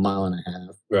birds at 1.5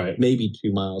 miles, right? Maybe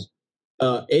 2 miles.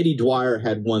 Eddie Dwyer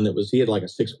had one he had like a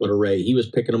 6-foot array. He was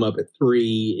picking them up at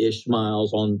 3-ish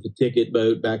miles on the ticket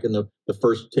boat back in the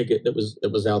first ticket that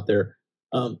was out there.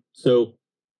 So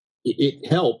it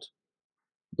helped,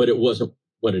 but it wasn't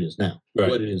what it is now. Right.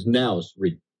 What it is now is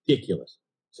ridiculous.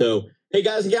 So, hey,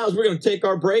 guys and gals, we're going to take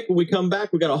our break. When we come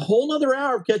back, we got a whole other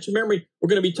hour of Catch a Memory. We're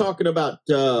going to be talking about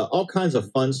all kinds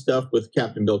of fun stuff with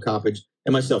Captain Bill Coppage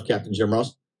and myself, Captain Jim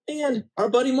Ross, and our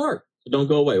buddy Mark. So don't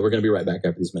go away. We're going to be right back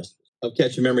after these messages of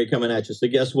Catch a Memory coming at you. So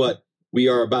guess what? We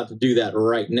are about to do that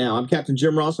right now. I'm Captain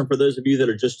Jim Ross, and for those of you that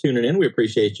are just tuning in, we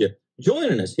appreciate you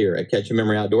joining us here at Catch a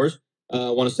Memory Outdoors. I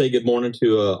want to say good morning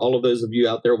to all of those of you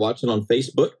out there watching on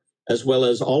Facebook, as well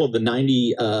as all of the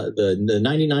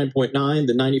 99.9,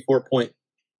 the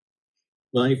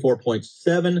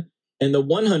 94.7, and the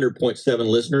 100.7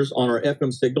 listeners on our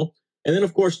FM signal. And then,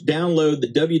 of course, download the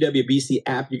WWBC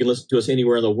app. You can listen to us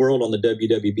anywhere in the world on the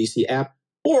WWBC app,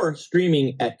 or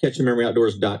streaming at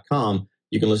catchamemory.outdoors.com.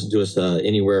 You can listen to us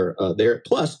anywhere there.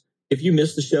 Plus, if you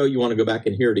missed the show, you want to go back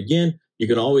and hear it again, you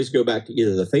can always go back to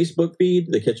either the Facebook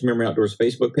feed, the Catch a Memory Outdoors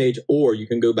Facebook page, or you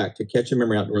can go back to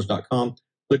catchamemory.outdoors.com,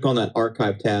 click on that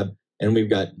archive tab, and we've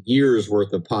got years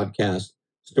worth of podcasts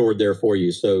stored there for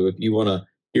you. So if you want to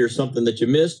hear something that you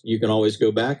missed, you can always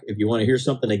go back. If you want to hear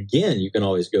something again, you can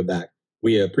always go back.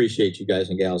 We appreciate you guys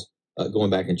and gals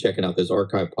going back and checking out those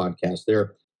archive podcasts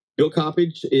there. Bill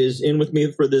Coppage is in with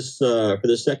me for this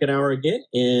second hour again,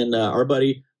 and our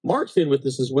buddy Mark's in with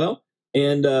us as well.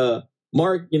 And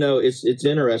Mark, it's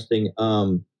interesting.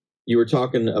 You were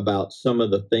talking about some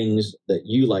of the things that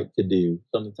you like to do,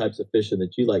 some of the types of fishing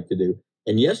that you like to do.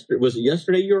 And was it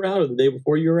yesterday you were out, or the day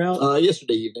before you were out?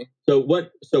 Yesterday evening. So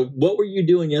what were you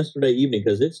doing yesterday evening?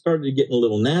 Because it started getting a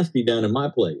little nasty down in my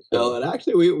place. So. And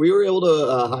actually, we were able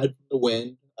to hide from the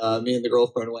wind. Me and the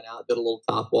girlfriend went out, did a little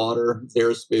top water,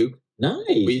 Zara spook. Nice.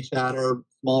 We each had our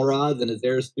small rods and a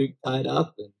Zara spook tied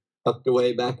up and tucked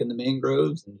away back in the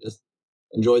mangroves and just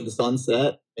enjoyed the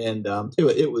sunset. And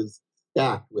it was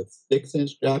stacked with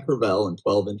 6-inch Jack Crevalle and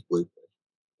 12-inch bluefish.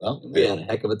 Well, And we had a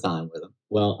heck of a time with them.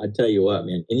 Well, I tell you what,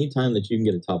 man, anytime that you can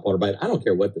get a topwater bite, I don't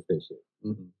care what the fish is.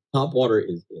 Mm-hmm. Topwater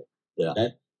is it. Yeah.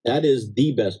 That is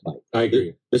the best bite. I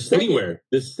agree. The second, Anywhere.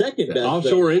 The second best.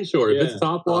 Offshore, inshore. Yeah. If it's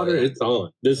topwater, it's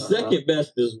on. The second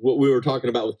best is what we were talking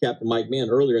about with Captain Mike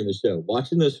Mann earlier in the show.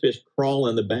 Watching those fish crawl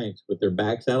on the banks with their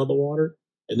backs out of the water,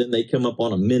 and then they come up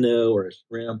on a minnow or a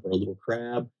shrimp or a little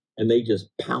crab, and they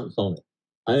just pounce on it.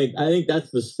 I think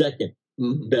that's the second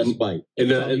best bite.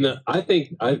 I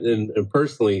think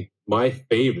personally, my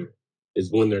favorite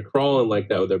is when they're crawling like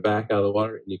that with their back out of the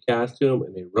water, and you cast to them,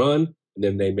 and they run, and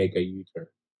then they make a U-turn.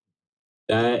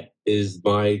 That is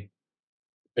my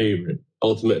favorite,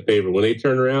 ultimate favorite. When they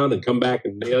turn around and come back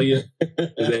and nail you,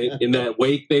 in that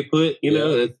wake they put,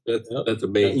 that's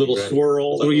amazing. That little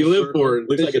swirl. That's what you live for,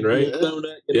 looks fishing, like a right?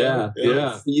 donut. Yeah.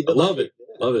 I love it.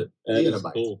 Love it. That is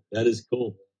cool. That is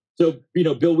cool. So,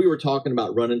 Bill, we were talking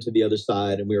about running to the other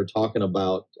side, and we were talking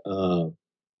about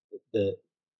the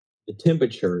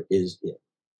temperature is it,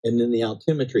 and then the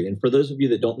altimetry. And for those of you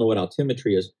that don't know what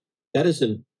altimetry is, that is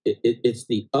it's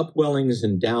the upwellings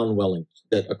and downwellings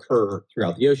that occur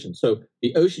throughout the ocean. So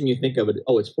the ocean, you think of it,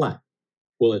 it's flat.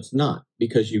 Well, it's not,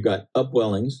 because you've got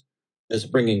upwellings that's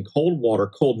bringing cold water,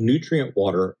 cold nutrient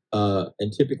water,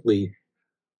 and typically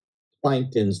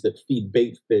planktons that feed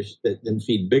bait fish that then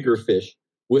feed bigger fish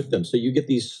with them. So you get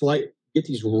these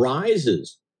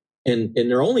rises, and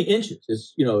they're only inches.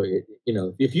 It's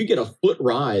if you get a foot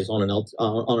rise on an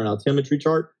altimetry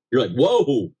chart, you're like,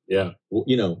 whoa, yeah.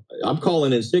 Well, I'm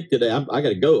calling in sick today. I got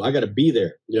to go. I got to be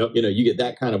there. Yep. You get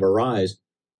that kind of a rise.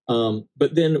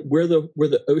 But then where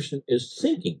the ocean is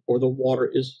sinking or the water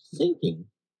is sinking,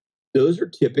 those are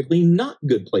typically not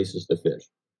good places to fish.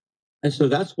 And so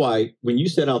that's why when you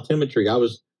said altimetry, I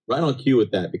was right on cue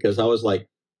with that, because I was like,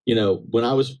 when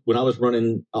I was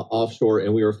running offshore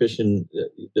and we were fishing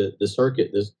the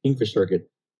circuit, this kingfish circuit,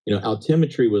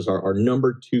 altimetry was our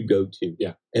number 2 go-to.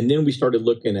 Yeah. And then we started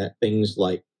looking at things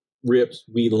like rips,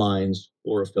 weed lines,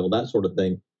 chlorophyll, that sort of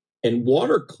thing. And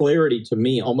water clarity to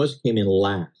me almost came in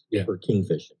last for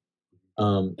kingfishing.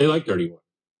 They like dirty water.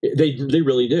 They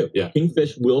really do. Yeah.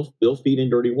 Kingfish will feed in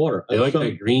dirty water. They like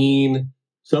that green.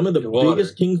 Some of the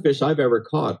biggest kingfish I've ever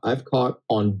caught, I've caught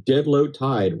on dead low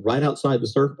tide right outside the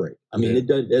surf break. I mean,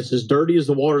 it's as dirty as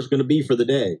the water's going to be for the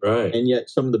day. Right. And yet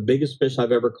some of the biggest fish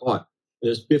I've ever caught,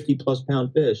 there's 50+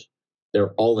 pound fish,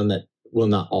 they're all in that, well,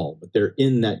 not all, but they're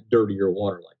in that dirtier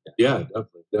water like that. Yeah,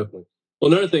 definitely.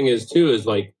 Well, another thing is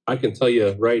like, I can tell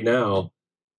you right now,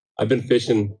 I've been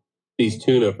fishing these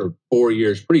tuna for 4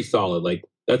 years, pretty solid. Like,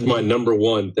 that's my number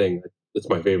one thing. That's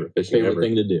my favorite fishing ever.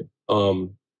 Thing to do.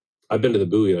 I've been to the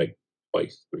buoy like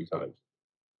twice, 3 times.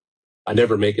 I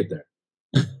never make it there.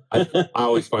 I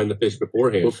always find the fish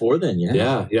beforehand. Before then,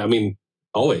 yeah. Yeah. I mean,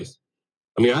 always.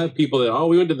 I mean, I have people that,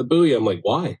 we went to the buoy. I'm like,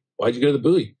 why? Why'd you go to the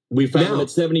buoy? We found them at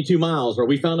 72 miles, or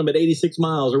we found them at 86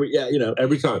 miles, or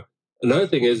every time. Another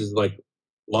thing is like,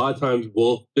 a lot of times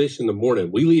we'll fish in the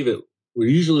morning. We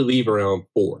usually leave around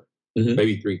 4,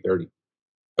 maybe 3:30.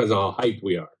 Depends on how hyped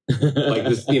we are. Like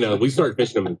this, we start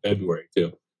fishing them in February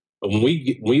too. But when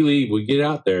we leave, we get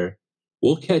out there,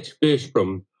 we'll catch fish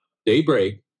from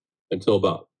daybreak until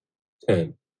about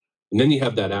 10. And then you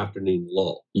have that afternoon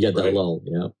lull. You got that lull,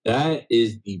 yeah. That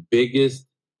is the biggest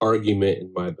argument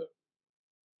in my book.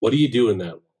 What do you do in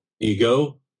that lull? Do you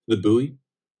go to the buoy?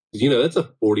 Because, that's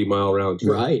a 40-mile round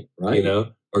trip. Right.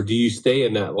 Or do you stay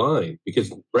in that line?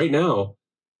 Because right now,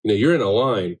 you're in a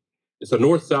line. It's a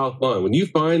north-south line. When you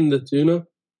find the tuna,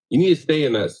 you need to stay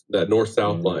in that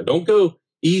north-south line. Don't go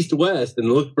east-west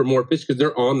and look for more fish, because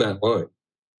they're on that line.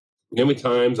 How many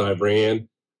times I've ran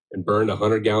and burned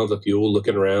 100 gallons of fuel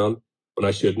looking around when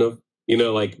I shouldn't have?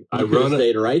 I run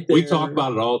it right there. We talk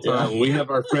about it all the time. When we have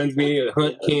our friends meeting at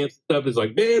hunt camps and stuff. It's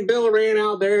like, man, Bill ran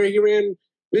out there.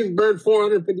 We burned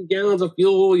 450 gallons of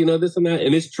fuel, this and that.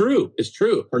 And it's true. It's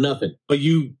true. For nothing. But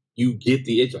you get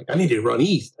the itch. Like, I need to run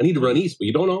east. But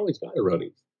you don't always got to run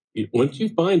east. Once you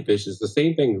find fish, it's the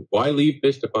same thing. Why leave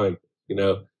fish to find fish,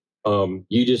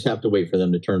 you just have to wait for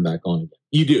them to turn back on again.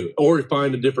 You do. Or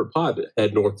find a different pod that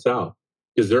head north-south,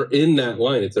 because they're in that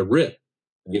line. It's a rip.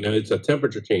 It's a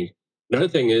temperature change. Another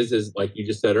thing is like you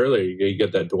just said earlier, you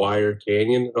get that Dwyer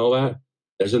Canyon and all that.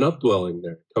 There's an updwelling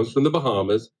there. It comes from the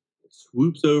Bahamas. It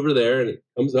swoops over there and it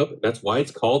comes up. And that's why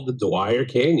it's called the Dwyer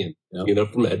Canyon,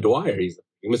 from Ed Dwyer. He's a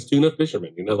famous tuna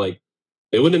fisherman. They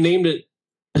wouldn't have named it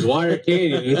Dwyer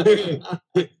Canyon,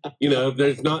 if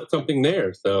there's not something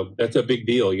there. So that's a big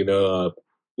deal. You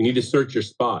need to search your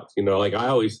spots. Like I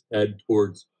always head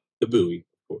towards the buoy,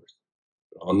 of course.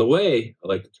 on the way,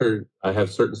 I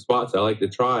have certain spots I like to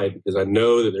try because I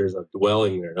know that there's a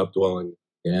dwelling there, an updwelling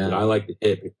that I like to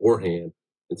hit beforehand.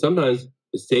 And sometimes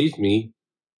it saves me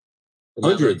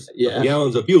hundreds of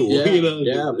gallons of fuel.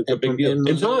 It's a big deal.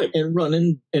 And time. And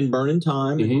running and burning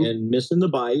time and missing the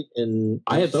bite. And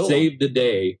I have saved the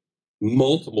day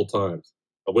multiple times.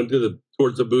 I went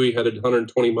towards the buoy, headed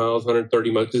 120 miles,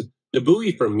 130 miles. The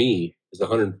buoy from me is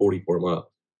 144 miles.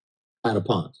 Out of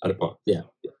ponds. Yeah.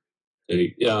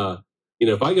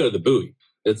 If I go to the buoy,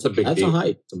 it's a big deal. That's a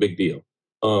hike. It's a big deal.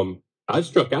 I've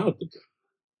struck out at the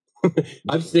buoy.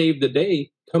 I've saved the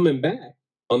day coming back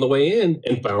on the way in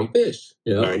and found fish.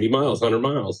 90 miles, 100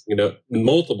 miles,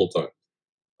 multiple times.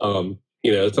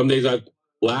 Some days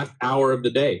last hour of the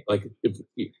day, like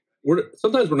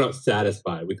sometimes we're not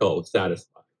satisfied. We call it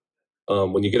satisfied.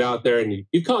 When you get out there and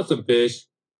you caught some fish,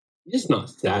 you're just not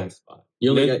satisfied.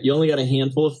 You only got a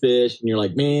handful of fish, and you're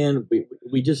like, man,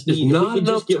 we just need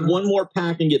just get one more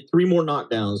pack and get 3 more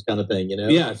knockdowns, kind of thing,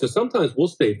 Yeah. So sometimes we'll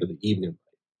stay for the evening.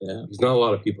 Yeah. Because not a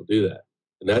lot of people do that,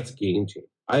 and that's game changer.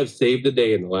 I have saved the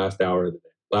day in the last hour of the day,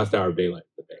 last hour of daylight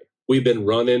of the day. We've been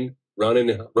running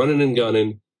and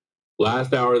gunning.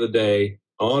 Last hour of the day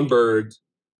on birds,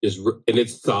 and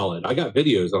it's solid. I got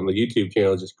videos on the YouTube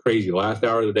channel, just crazy. Last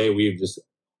hour of the day, we've just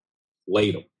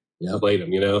laid them, and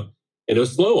it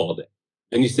was slow all day.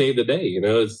 And you save the day, and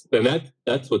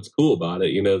that's what's cool about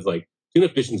it. It's like tuna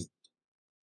fishing's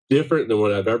different than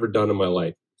what I've ever done in my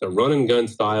life. It's a run and gun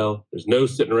style. There's no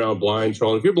sitting around blind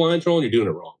trolling. If you're blind trolling, you're doing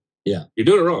it wrong. Yeah, you're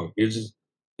doing it wrong.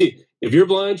 If you're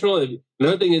blind trolling,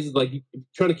 another thing is like you're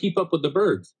trying to keep up with the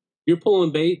birds. You're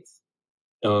pulling baits,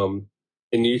 and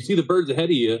you see the birds ahead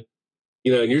of you,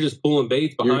 and you're just pulling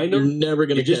baits behind them. You're never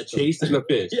going to catch just chasing the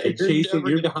fish.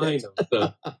 You're behind them.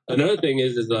 So another thing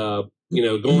is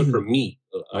going for meat.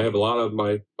 I have a lot of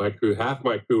my crew. Half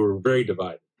my crew are very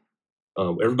divided.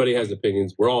 Everybody has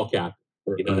opinions. We're all captains.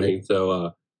 You know what I mean?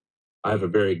 So I have a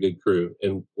very good crew,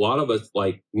 and a lot of us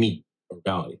like meat or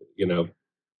value. A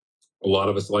lot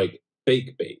of us like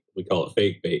fake bait. We call it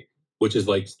fake bait, which is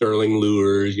like sterling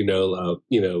lures.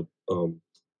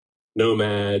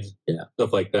 Nomads,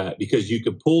 stuff like that, because you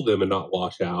can pull them and not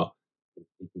wash out.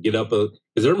 You can get up because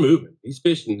they're moving. These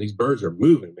birds are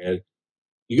moving, man.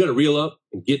 You got to reel up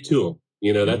and get to them.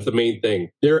 That's the main thing.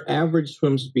 Their average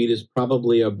swim speed is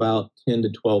probably about 10 to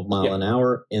 12 mile an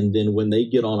hour. And then when they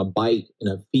get on a bite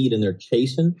and a feed and they're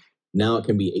chasing, now it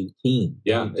can be 18.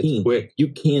 Yeah, 18. It's quick. You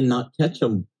cannot catch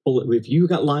them. If you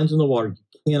got lines in the water,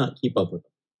 you cannot keep up with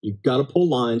them. You've got to pull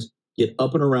lines, get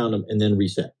up and around them, and then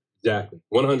reset. Exactly,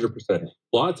 100%. A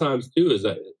lot of times too is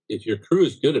that if your crew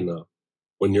is good enough,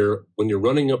 when you're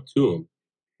running up to them,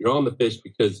 you're on the fish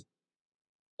because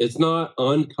it's not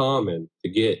uncommon to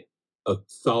get a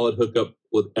solid hookup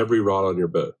with every rod on your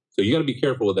boat. So you got to be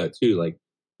careful with that too. Like,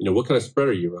 what kind of spread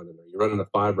are you running? Are you running a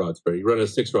 5-rod spread? Are you running a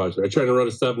 6-rod spread? Are you trying to run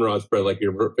a 7-rod spread like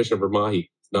you're fishing for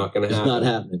mahi? It's not going to happen. It's not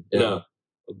happening. Yeah. No,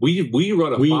 we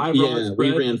run a 5-rod spread.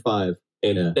 We ran 5,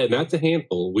 and that's a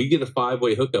handful. We get a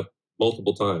 5-way hookup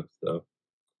multiple times. So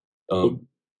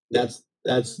that's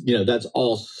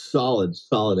all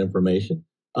solid information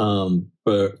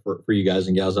for you guys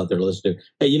and gals out there listening.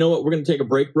 Hey, you know what? We're going to take a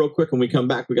break real quick. When we come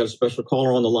back, we got a special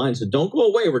caller on the line. So don't go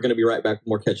away. We're going to be right back with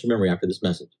more Catch Your Memory after this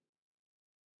message.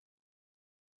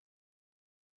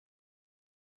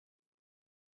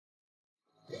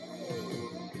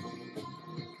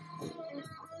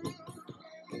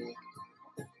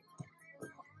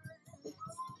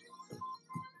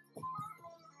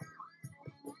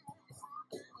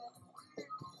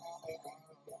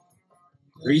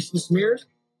 Greasy smears,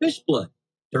 fish blood,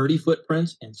 dirty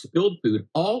footprints, and spilled food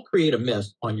all create a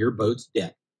mess on your boat's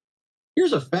deck.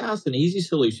 Here's a fast and easy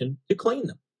solution to clean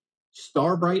them.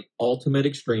 Starbright Ultimate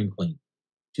Extreme Clean.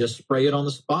 Just spray it on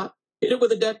the spot, hit it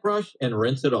with a deck brush, and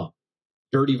rinse it off.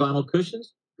 Dirty vinyl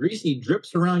cushions, greasy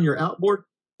drips around your outboard,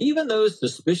 even those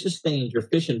suspicious stains your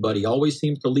fishing buddy always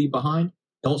seems to leave behind,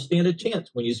 don't stand a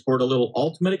chance when you squirt a little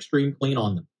Ultimate Extreme Clean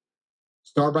on them.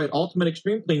 Starbright Ultimate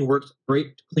Extreme Clean works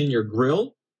great to clean your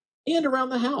grill and around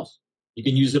the house. You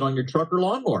can use it on your truck or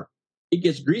lawnmower. It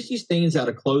gets greasy stains out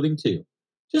of clothing too.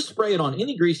 Just spray it on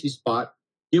any greasy spot,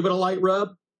 give it a light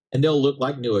rub, and they'll look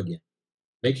like new again.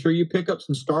 Make sure you pick up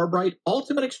some Starbright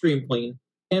Ultimate Extreme Clean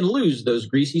and lose those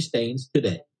greasy stains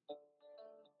today.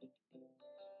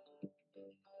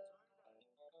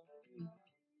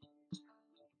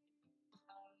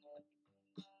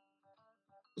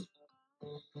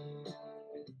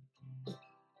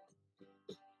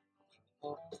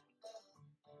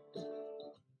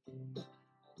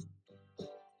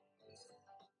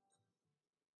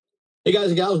 Hey guys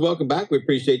and gals, welcome back. We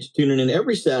appreciate you tuning in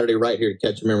every Saturday right here to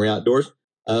Catch Your Memory Outdoors.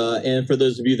 And for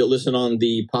those of you that listen on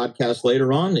the podcast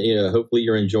later on, hopefully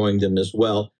you're enjoying them as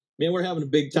well. Man, we're having a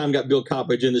big time. Got Bill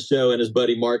Coppage in the show and his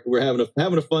buddy Mark. We're having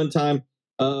a fun time.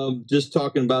 Just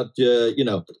talking about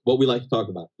what we like to talk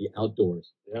about, the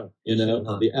outdoors. Yeah,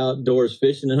 the outdoors,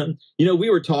 fishing and hunting. We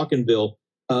were talking, Bill.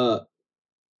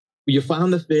 You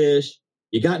found the fish,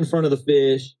 you got in front of the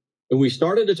fish, and we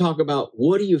started to talk about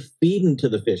what are you feeding to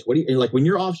the fish? What do you like when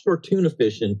you're offshore tuna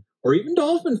fishing or even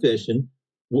dolphin fishing?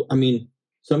 I mean,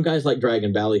 some guys like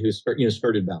Dragon Valley, who's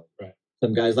skirted valley. Right.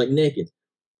 Some guys like naked.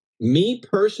 Me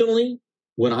personally,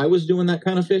 when I was doing that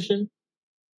kind of fishing,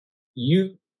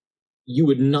 you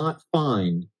would not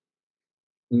find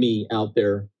me out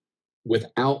there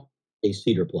without a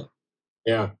cedar plug.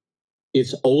 Yeah.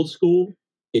 It's old school.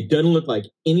 It doesn't look like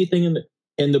anything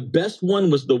and the best one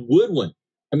was the wood one.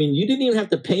 I mean, you didn't even have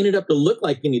to paint it up to look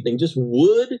like anything, just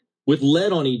wood with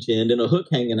lead on each end and a hook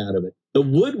hanging out of it. The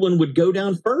wood one would go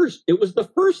down first. It was the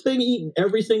first thing eaten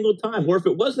every single time. Or if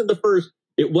it wasn't the first,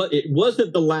 it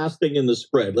wasn't the last thing in the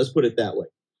spread. Let's put it that way.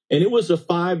 And it was a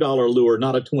 $5 lure,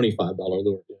 not a $25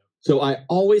 lure. So I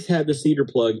always had the cedar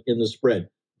plug in the spread.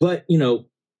 But,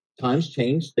 times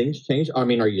change, things change. I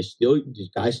mean, do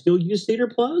guys still use cedar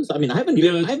plugs? I mean, I haven't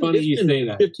even, it's funny you say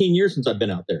that. 15 years since I've been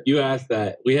out there. You asked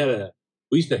that. We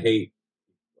used to hate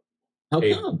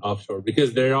come? Offshore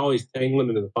because they're always tangling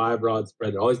in the 5-rod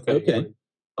spread. They're always tangling.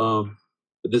 Okay.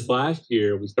 But this last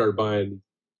year, we started buying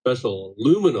special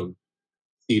aluminum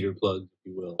cedar plugs,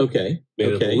 if you will. Okay.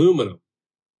 Made of aluminum.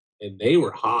 And they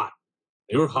were hot.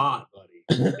 They were hot,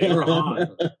 buddy. They were hot.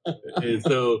 And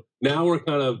so now we're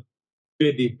kind of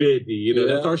 50-50.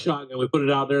 That's our shotgun. We put it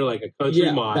out there like a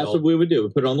country mile. That's what we would do. We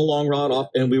put it on the long rod off,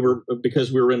 and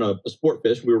because we were in a sport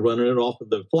fish, we were running it off of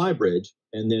the fly bridge,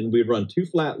 and then we'd run 2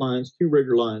 flat lines, 2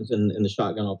 rigger lines, and the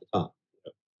shotgun off the top.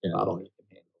 Yeah.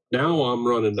 Now I'm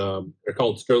running, they're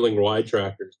called Sterling wide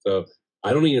trackers, so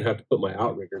I don't even have to put my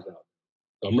outriggers out.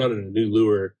 So I'm running a new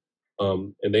lure,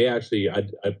 and they actually,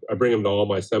 I bring them to all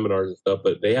my seminars and stuff,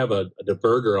 but they have a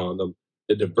diverter on them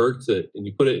that diverts it, and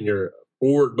you put it in your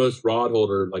forwardmost rod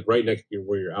holder, like right next to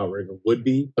where your outrigger would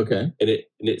be. Okay. And it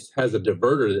has a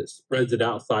diverter that spreads it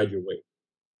outside your weight.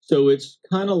 So it's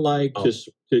kind of like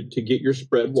to get your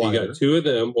spread wider. So you got 2 of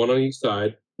them, one on each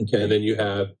side. Okay. And then you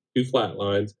have 2 flat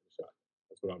lines.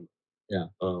 That's what I'm. Yeah.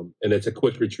 And it's a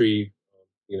quick retrieve.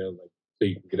 So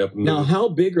you can get up. And now, how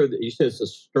big are you said it's a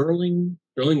Sterling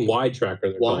wide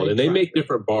tracker. They're called, and they make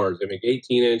different bars. They make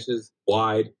 18 inches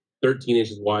wide, 13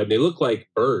 inches wide. And they look like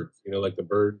birds. Like the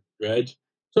bird dredge.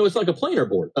 So it's like a planer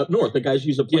board up north. The guys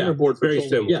use a planer board. Very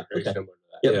similar. Yeah, very similar to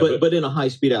Yeah, that. but in a high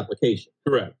speed application.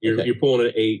 Correct. You're pulling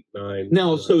at 8, 9.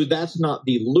 Now, so that's not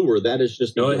the lure. That is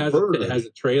just it has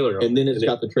a trailer, and then it's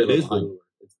got the trailer. It is the lure.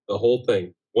 It's the whole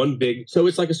thing. One big. So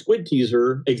it's like a squid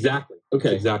teaser. Exactly.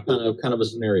 Okay. Exactly. Kind of a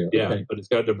scenario. Yeah, okay. But it's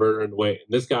got a diverter in the way. And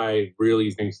this guy really,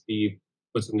 his name's Steve,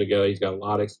 puts them together. He's got a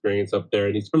lot of experience up there,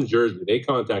 and he's from Jersey. They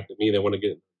contacted me. They want to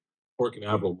get Port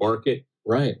Canaveral market.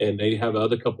 Right. And they have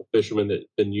other couple fishermen that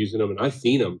have been using them, and I've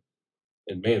seen them.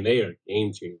 And man, they are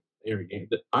game changers. They are game.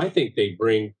 I think they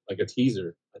bring like a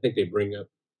teaser. I think they bring up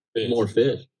fish. More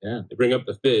fish. Yeah. They bring up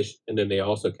the fish, and then they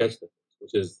also catch the fish,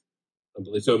 which is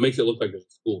unbelievable. So it makes it look like there's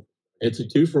a school. It's a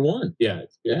 2 for 1. Yeah,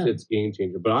 it's game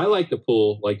changer. But I like to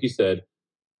pull, like you said,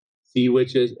 sea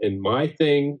witches. And my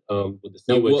thing with the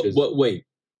sea witches. What weight?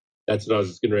 That's what I was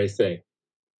just going to say.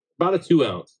 About a 2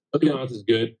 ounce. Okay. 2 ounce is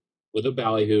good with a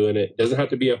ballyhoo in it. Doesn't have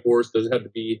to be a horse. Doesn't have to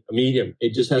be a medium.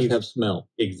 It just has to have smell.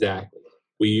 Exactly.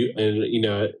 We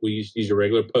use a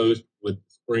regular post with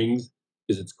springs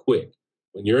because it's quick.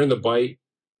 When you're in the bite,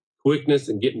 quickness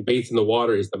and getting baits in the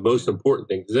water is the most important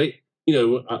thing. Because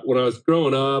when I was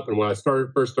growing up and when I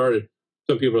first started,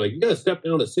 some people are like, you got to step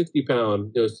down to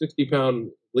 60-pound,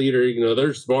 60-pound leader.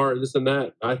 They're smart, this and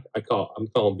that. I'm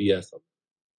calling BS on them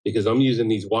because I'm using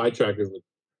these wide trackers with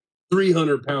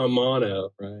 300-pound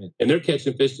mono, right? And they're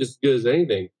catching fish just as good as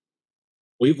anything.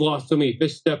 We've lost so many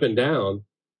fish stepping down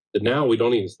that now we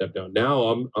don't even step down.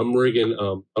 Now I'm rigging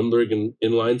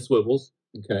inline swivels.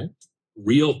 Okay.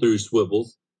 Reel through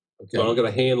swivels. Okay. So I'm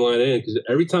going to hand line in because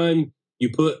every time you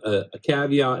put a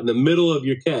caveat in the middle of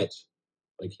your catch,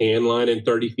 like hand line in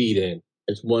 30 feet in.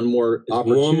 It's one more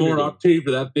opportunity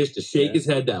for that fish to shake his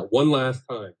head that one last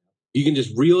time. You can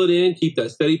just reel it in, keep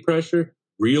that steady pressure,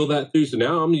 reel that through. So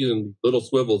now I'm using little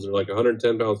swivels. They're like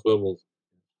 110-pound swivels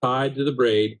tied to the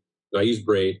braid. I use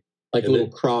braid. Like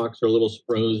little Crocs or little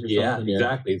Spros or something. Yeah,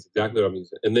 exactly. It's exactly what I'm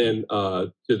using. And then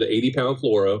to the 80-pound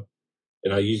fluoro,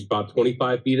 and I use about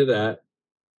 25 feet of that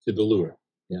to the lure.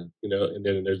 Yeah. And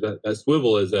then there's that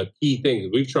swivel is a key thing.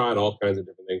 We've tried all kinds of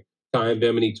different things. Time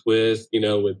bimini twist,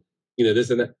 with, this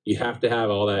and that. You have to have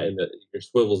all that in your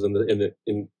swivels in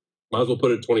might as well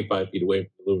put it 25 feet away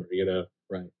from the lure,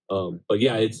 Right. But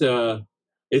yeah, it's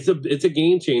a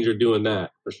game changer doing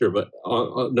that for sure. But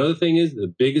another thing is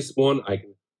the biggest one I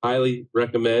can highly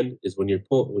recommend is when you're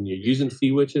using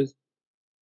sea witches,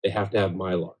 they have to have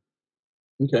Mylar.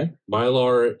 Okay.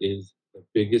 Mylar is the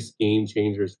biggest game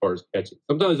changer as far as catching.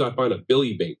 Sometimes I find a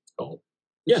billy bait, it's called.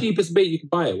 The cheapest bait you can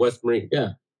buy at West Marine.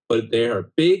 Yeah. But they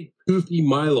are big, poofy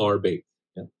Mylar baits.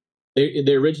 Yeah.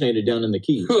 They originated down in the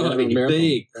Keys.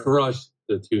 They crush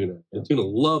the tuna. The tuna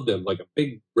love them. Like a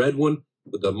big red one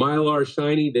with the Mylar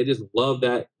shiny. They just love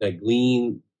that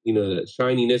gleam, that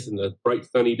shininess in the bright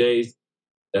sunny days.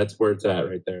 That's where it's at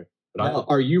right there. But now,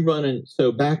 are you running?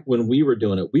 So back when we were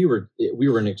doing it, we were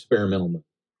in experimental mode.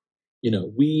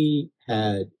 We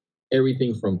had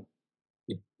everything from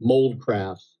mold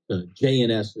crafts to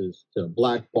JNSs to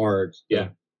black bards.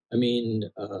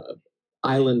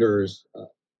 Islanders.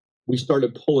 We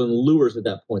started pulling lures at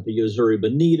that point. The Yozuri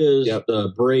Bonitas,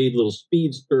 the braid little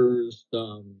speedsters,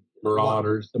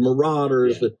 Marauders,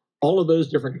 all of those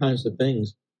different kinds of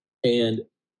things. And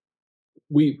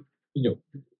we,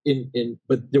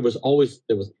 but there was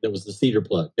the cedar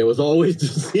plug. There was always the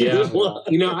cedar plug.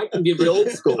 I can give the old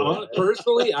school.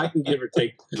 Personally, I can give or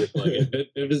take the cedar plug. If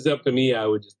it was up to me, I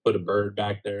would just put a bird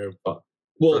back there in front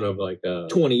of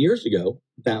 20 years ago,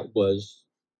 that was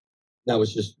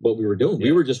just what we were doing.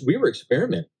 We were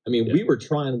experimenting. We were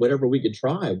trying whatever we could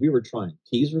try. We were trying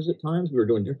teasers at times. We were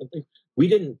doing different things. We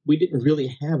didn't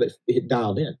really have it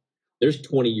dialed in. There's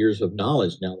 20 years of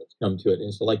knowledge now that's come to it.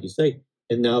 And so, like you say,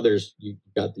 and now you've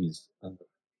got these,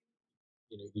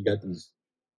 you got these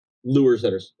lures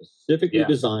that are specifically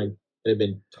designed that have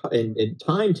been and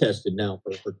time tested now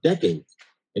for decades.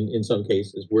 In some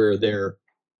cases, where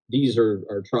these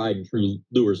are tried and true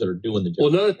lures that are doing the job.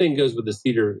 Well, another thing goes with the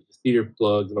cedar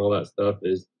plugs and all that stuff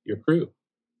is your crew.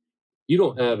 You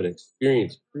don't have an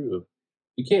experienced crew,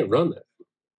 you can't run that.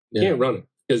 You can't run it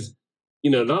because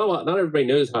not everybody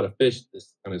knows how to fish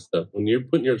this kind of stuff. When you're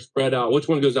putting your spread out, which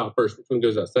one goes out first? Which one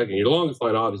goes out second? Your longest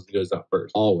line obviously goes out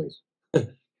first. Always.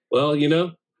 Well, when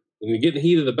you get in the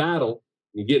heat of the battle,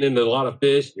 you're getting into a lot of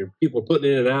fish. People are putting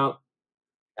in and out.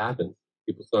 It happens.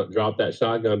 People start to drop that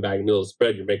shotgun back in the middle of the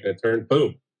spread. You're making a turn.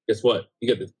 Boom. Guess what? You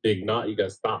got this big knot. You got to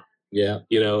stop. Yeah.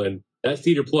 And that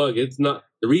cedar plug, it's not,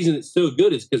 the reason it's so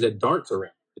good is because it darts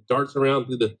around. It darts around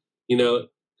through the,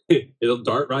 it'll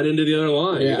dart right into the other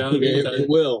line. Yeah, it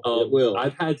will. It will.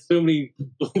 I've had so many,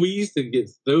 we used to get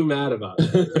so mad about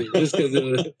it. Just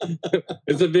because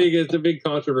it's a big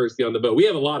controversy on the boat. We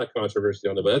have a lot of controversy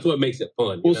on the boat. That's what makes it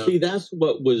fun. Well, see, that's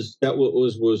what was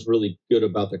really good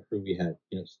about the crew we had.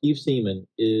 Steve Seaman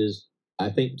is, I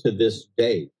think to this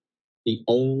day, the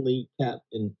only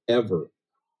captain ever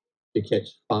to catch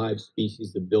 5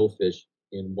 species of billfish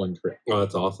in one trip. Oh,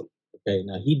 that's awesome. Okay,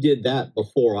 now he did that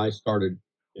before I started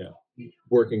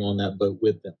working on that boat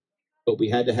with them. But we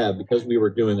had to have, because we were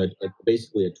doing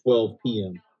basically a 12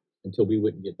 p.m. until we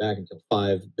wouldn't get back until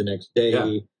 5 the next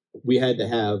day, we had to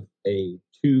have a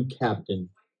 2-captain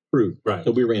crew. Right.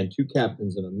 So we ran 2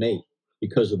 captains and a mate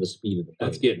because of the speed of the boat.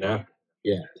 That's getting after.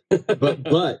 Yeah.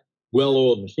 but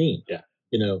well-oiled machine. Yeah.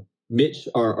 Mitch,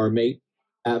 our mate,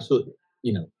 absolutely,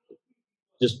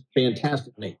 just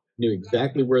fantastic mate. Knew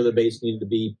exactly where the baits needed to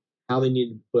be, how they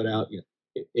needed to put out.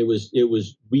 It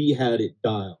was we had it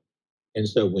dialed. And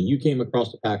so when you came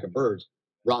across a pack of birds,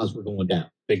 rods were going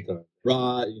down. Big time.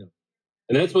 And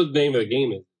that's what the name of the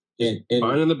game is. And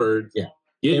finding the birds. Yeah.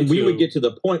 And we would get to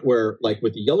the point where, like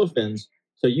with the yellowfins,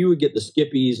 so you would get the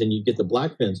skippies and you get the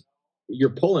blackfins.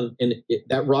 You're pulling, and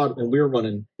that rod, and we were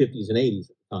running 50s and 80s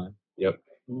at the time. Yep.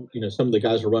 Some of the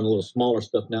guys are running a little smaller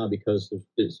stuff now because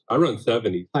there's I run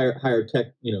 70s. Higher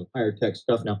tech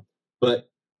stuff now. But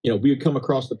we would come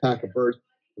across the pack of birds,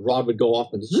 the rod would go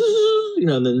off and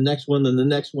and then the next one,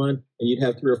 and you'd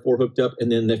have 3 or 4 hooked up.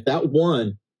 And then if that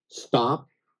one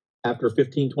stopped after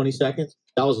 15, 20 seconds,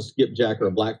 that was a skipjack or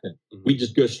a blackfin. Mm-hmm. We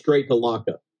just go straight to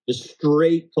lockup, just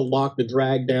straight to lock the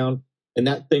drag down. And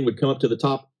that thing would come up to the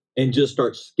top and just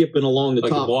start skipping along the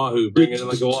top. Like a wahoo, bring it in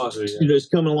like a wahoo. Yeah. It's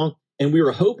coming along. And we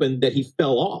were hoping that he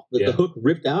fell off, that the hook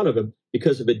ripped out of him,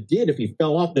 because if it did, if he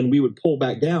fell off, then we would pull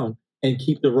back down and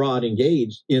keep the rod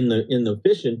engaged in the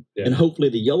fishing, and hopefully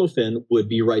the yellowfin would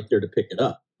be right there to pick it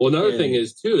up. Well, another thing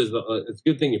is too is it's a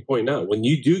good thing you point out, when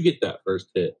you do get that first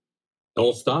hit,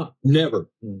 don't stop. Never.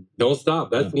 Don't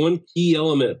stop. That's one key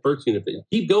element of first unit fishing.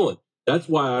 Keep going. That's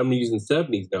why I'm using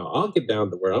 70s now. I'll get down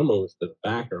to where I'm almost to the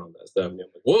backer on that 70. I'm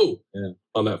like, whoa,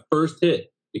 on that first hit.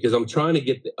 Because I'm trying to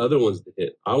get the other ones to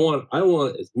hit. I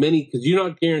want as many, because you're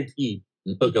not guaranteed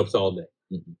hookups all day.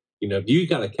 Mm-hmm. You know, you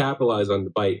got to capitalize on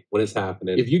the bite when it's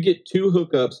happening. If you get 2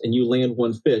 hookups and you land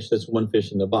 1 fish, that's 1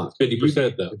 fish in the box.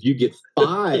 50% though. If you get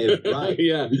 5, right?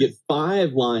 Yeah. If you get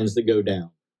 5 lines that go down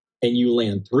and you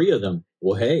land 3 of them,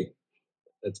 well, hey,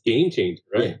 that's game changer,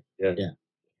 right? Yeah.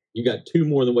 You got 2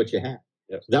 more than what you had.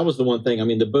 Yep. So that was the one thing. I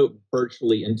mean, the boat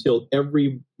virtually, until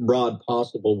every rod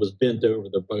possible was bent over,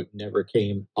 the boat never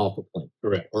came off a plane.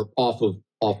 Correct. Or off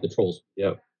the trolls.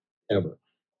 Yep. Ever.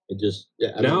 It just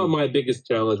my biggest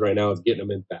challenge right now is getting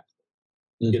them in fast.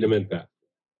 Mm-hmm. Getting them in fast.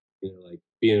 You know, like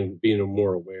being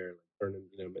more aware, like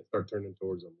start turning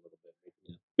towards them a little bit.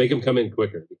 Yeah. Make them come in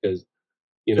quicker because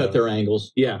cut their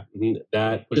angles. Yeah,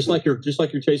 that just like you're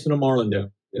chasing a marlin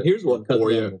down. Yeah. Here's one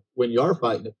for you: when you are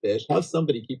fighting a fish, have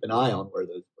somebody keep an eye on where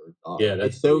those birds are. Yeah,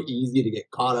 that's so easy to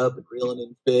get caught up and reeling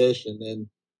in fish, and then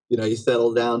you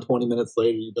settle down. 20 minutes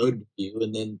later, you go to a few,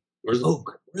 and then where's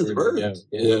the birds?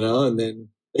 Yeah. And then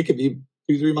they could be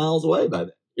 2-3 miles away by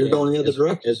then. You're going the other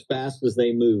direction. As fast as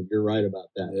they move, you're right about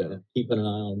that. Yeah. Keeping an eye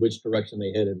on which direction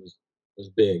they headed was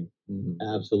big. Mm-hmm.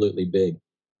 Absolutely big.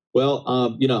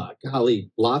 Well,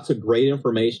 golly, lots of great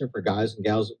information for guys and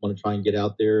gals that want to try and get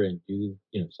out there and do,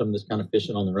 some of this kind of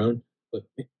fishing on their own. But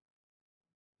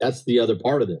that's the other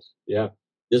part of this. Yeah.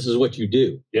 This is what you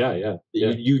do. Yeah.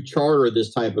 You charter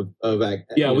this type of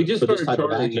we just started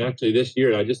chartering actually this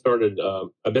year. I just started.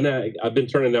 I've been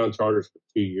turning down charters for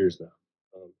 2 years now.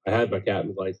 I had my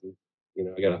captain's license.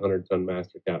 I got a 100-ton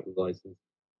master captain's license.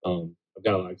 I've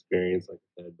got a lot of experience, like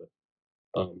I said,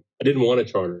 but I didn't want to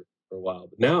charter for a while.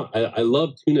 But now I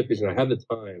love tuna fishing. I have the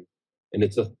time, and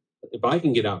if I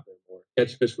can get out there more,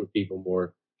 catch fish with people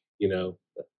more,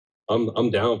 I'm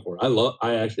down for it.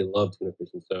 I actually love tuna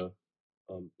fishing. So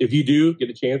if you do get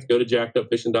a chance, go to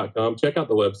jackedupfishing.com. Check out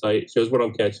the website. It shows what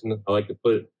I'm catching. I like to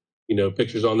put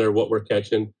pictures on there, what we're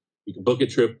catching. You can book a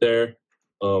trip there.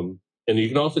 And you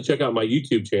can also check out my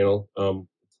YouTube channel.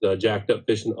 It's Jacked Up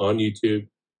Fishing on YouTube.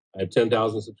 I have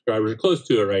 10,000 subscribers, or close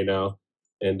to it right now.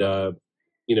 And,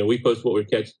 we post what we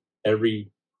catch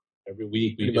every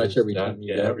week. Pretty much every time.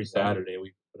 Every Saturday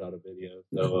we put out a video.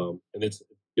 So, and it's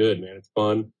good, man. It's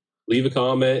fun. Leave a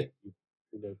comment.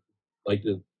 Like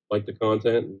the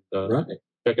content. And, right.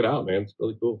 Check it out, man. It's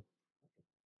really cool.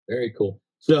 Very cool.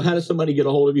 So how does somebody get a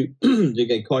hold of you? They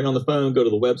can call you on the phone, go to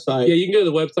the website? Yeah, you can go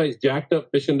to the website, it's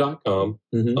jackedupfishing.com.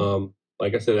 Mm-hmm.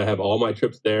 Like I said, I have all my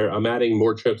trips there. I'm adding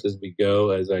more trips as we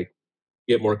go, as I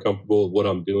get more comfortable with what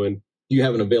I'm doing. Do you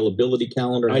have an availability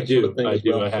calendar? I do.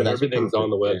 I have everything's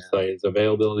on the website. It's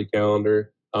availability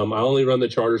calendar. I only run the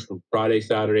charters from Friday,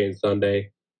 Saturday, and Sunday,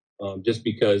 just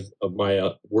because of my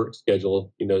work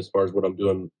schedule, as far as what I'm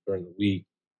doing during the week.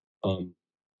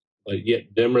 But yet,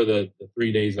 them are the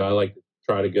 3 days that I like to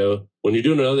try to go. When you're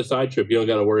doing another side trip, you don't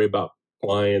got to worry about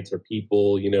clients or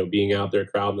people, being out there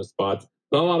crowding the spots.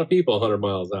 Not a lot of people 100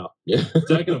 miles out. Yeah.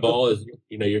 Second of all is,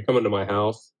 you're coming to my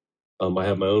house. I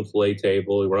have my own fillet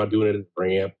table. We're not doing it at the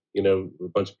ramp, a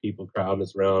bunch of people crowding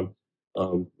us around.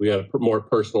 We got a more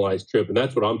personalized trip. And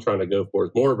that's what I'm trying to go for,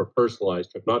 is more of a personalized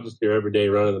trip, not just your everyday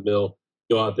run of the mill,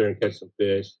 go out there and catch some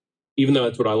fish. Even though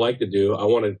that's what I like to do, I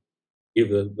want to give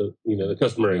the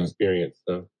customer experience.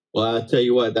 So. Well, I tell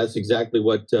you what, that's exactly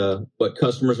what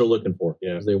customers are looking for.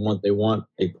 Yeah, they want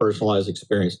a personalized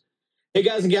experience. Hey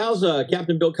guys and gals,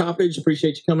 Captain Bill Coppage,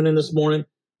 appreciate you coming in this morning.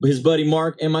 His buddy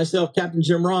Mark and myself, Captain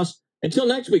Jim Ross. Until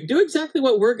next week, do exactly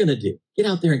what we're going to do. Get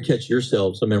out there and catch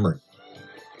yourselves a memory.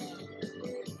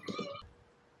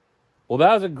 Well,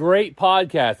 that was a great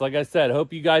podcast. Like I said,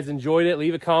 hope you guys enjoyed it.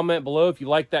 Leave a comment below if you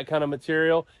like that kind of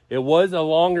material. It was a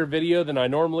longer video than I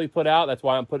normally put out. That's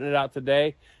why I'm putting it out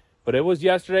today. But it was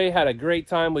yesterday. Had a great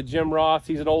time with Jim Ross.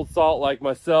 He's an old salt like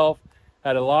myself.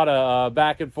 Had a lot of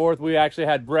back and forth. We actually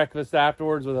had breakfast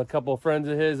afterwards with a couple of friends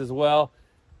of his as well.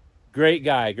 Great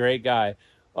guy, great guy.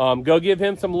 Go give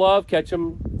him some love. Catch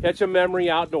him Memory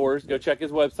Outdoors. Go check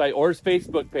his website or his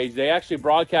Facebook page. They actually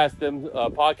broadcast them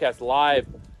podcast live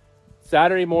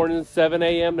Saturday mornings, 7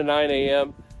 a.m. to 9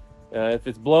 a.m. If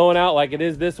it's blowing out like it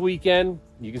is this weekend,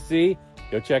 you can see.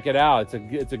 Go check it out.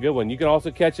 It's a good one. You can also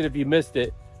catch it if you missed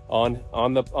it on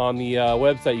the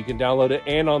website. You can download it,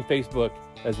 and on Facebook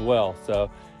as well. So,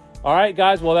 all right,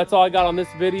 guys. Well, that's all I got on this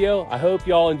video. I hope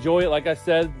y'all enjoy it. Like I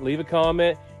said, leave a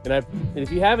comment, and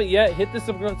if you haven't yet, hit the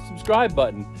subscribe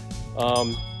button.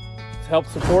 Help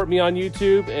support me on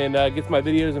YouTube and gets my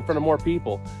videos in front of more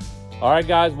people. All right,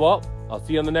 guys. Well, I'll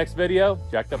see you on the next video.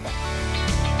 Jacked Up.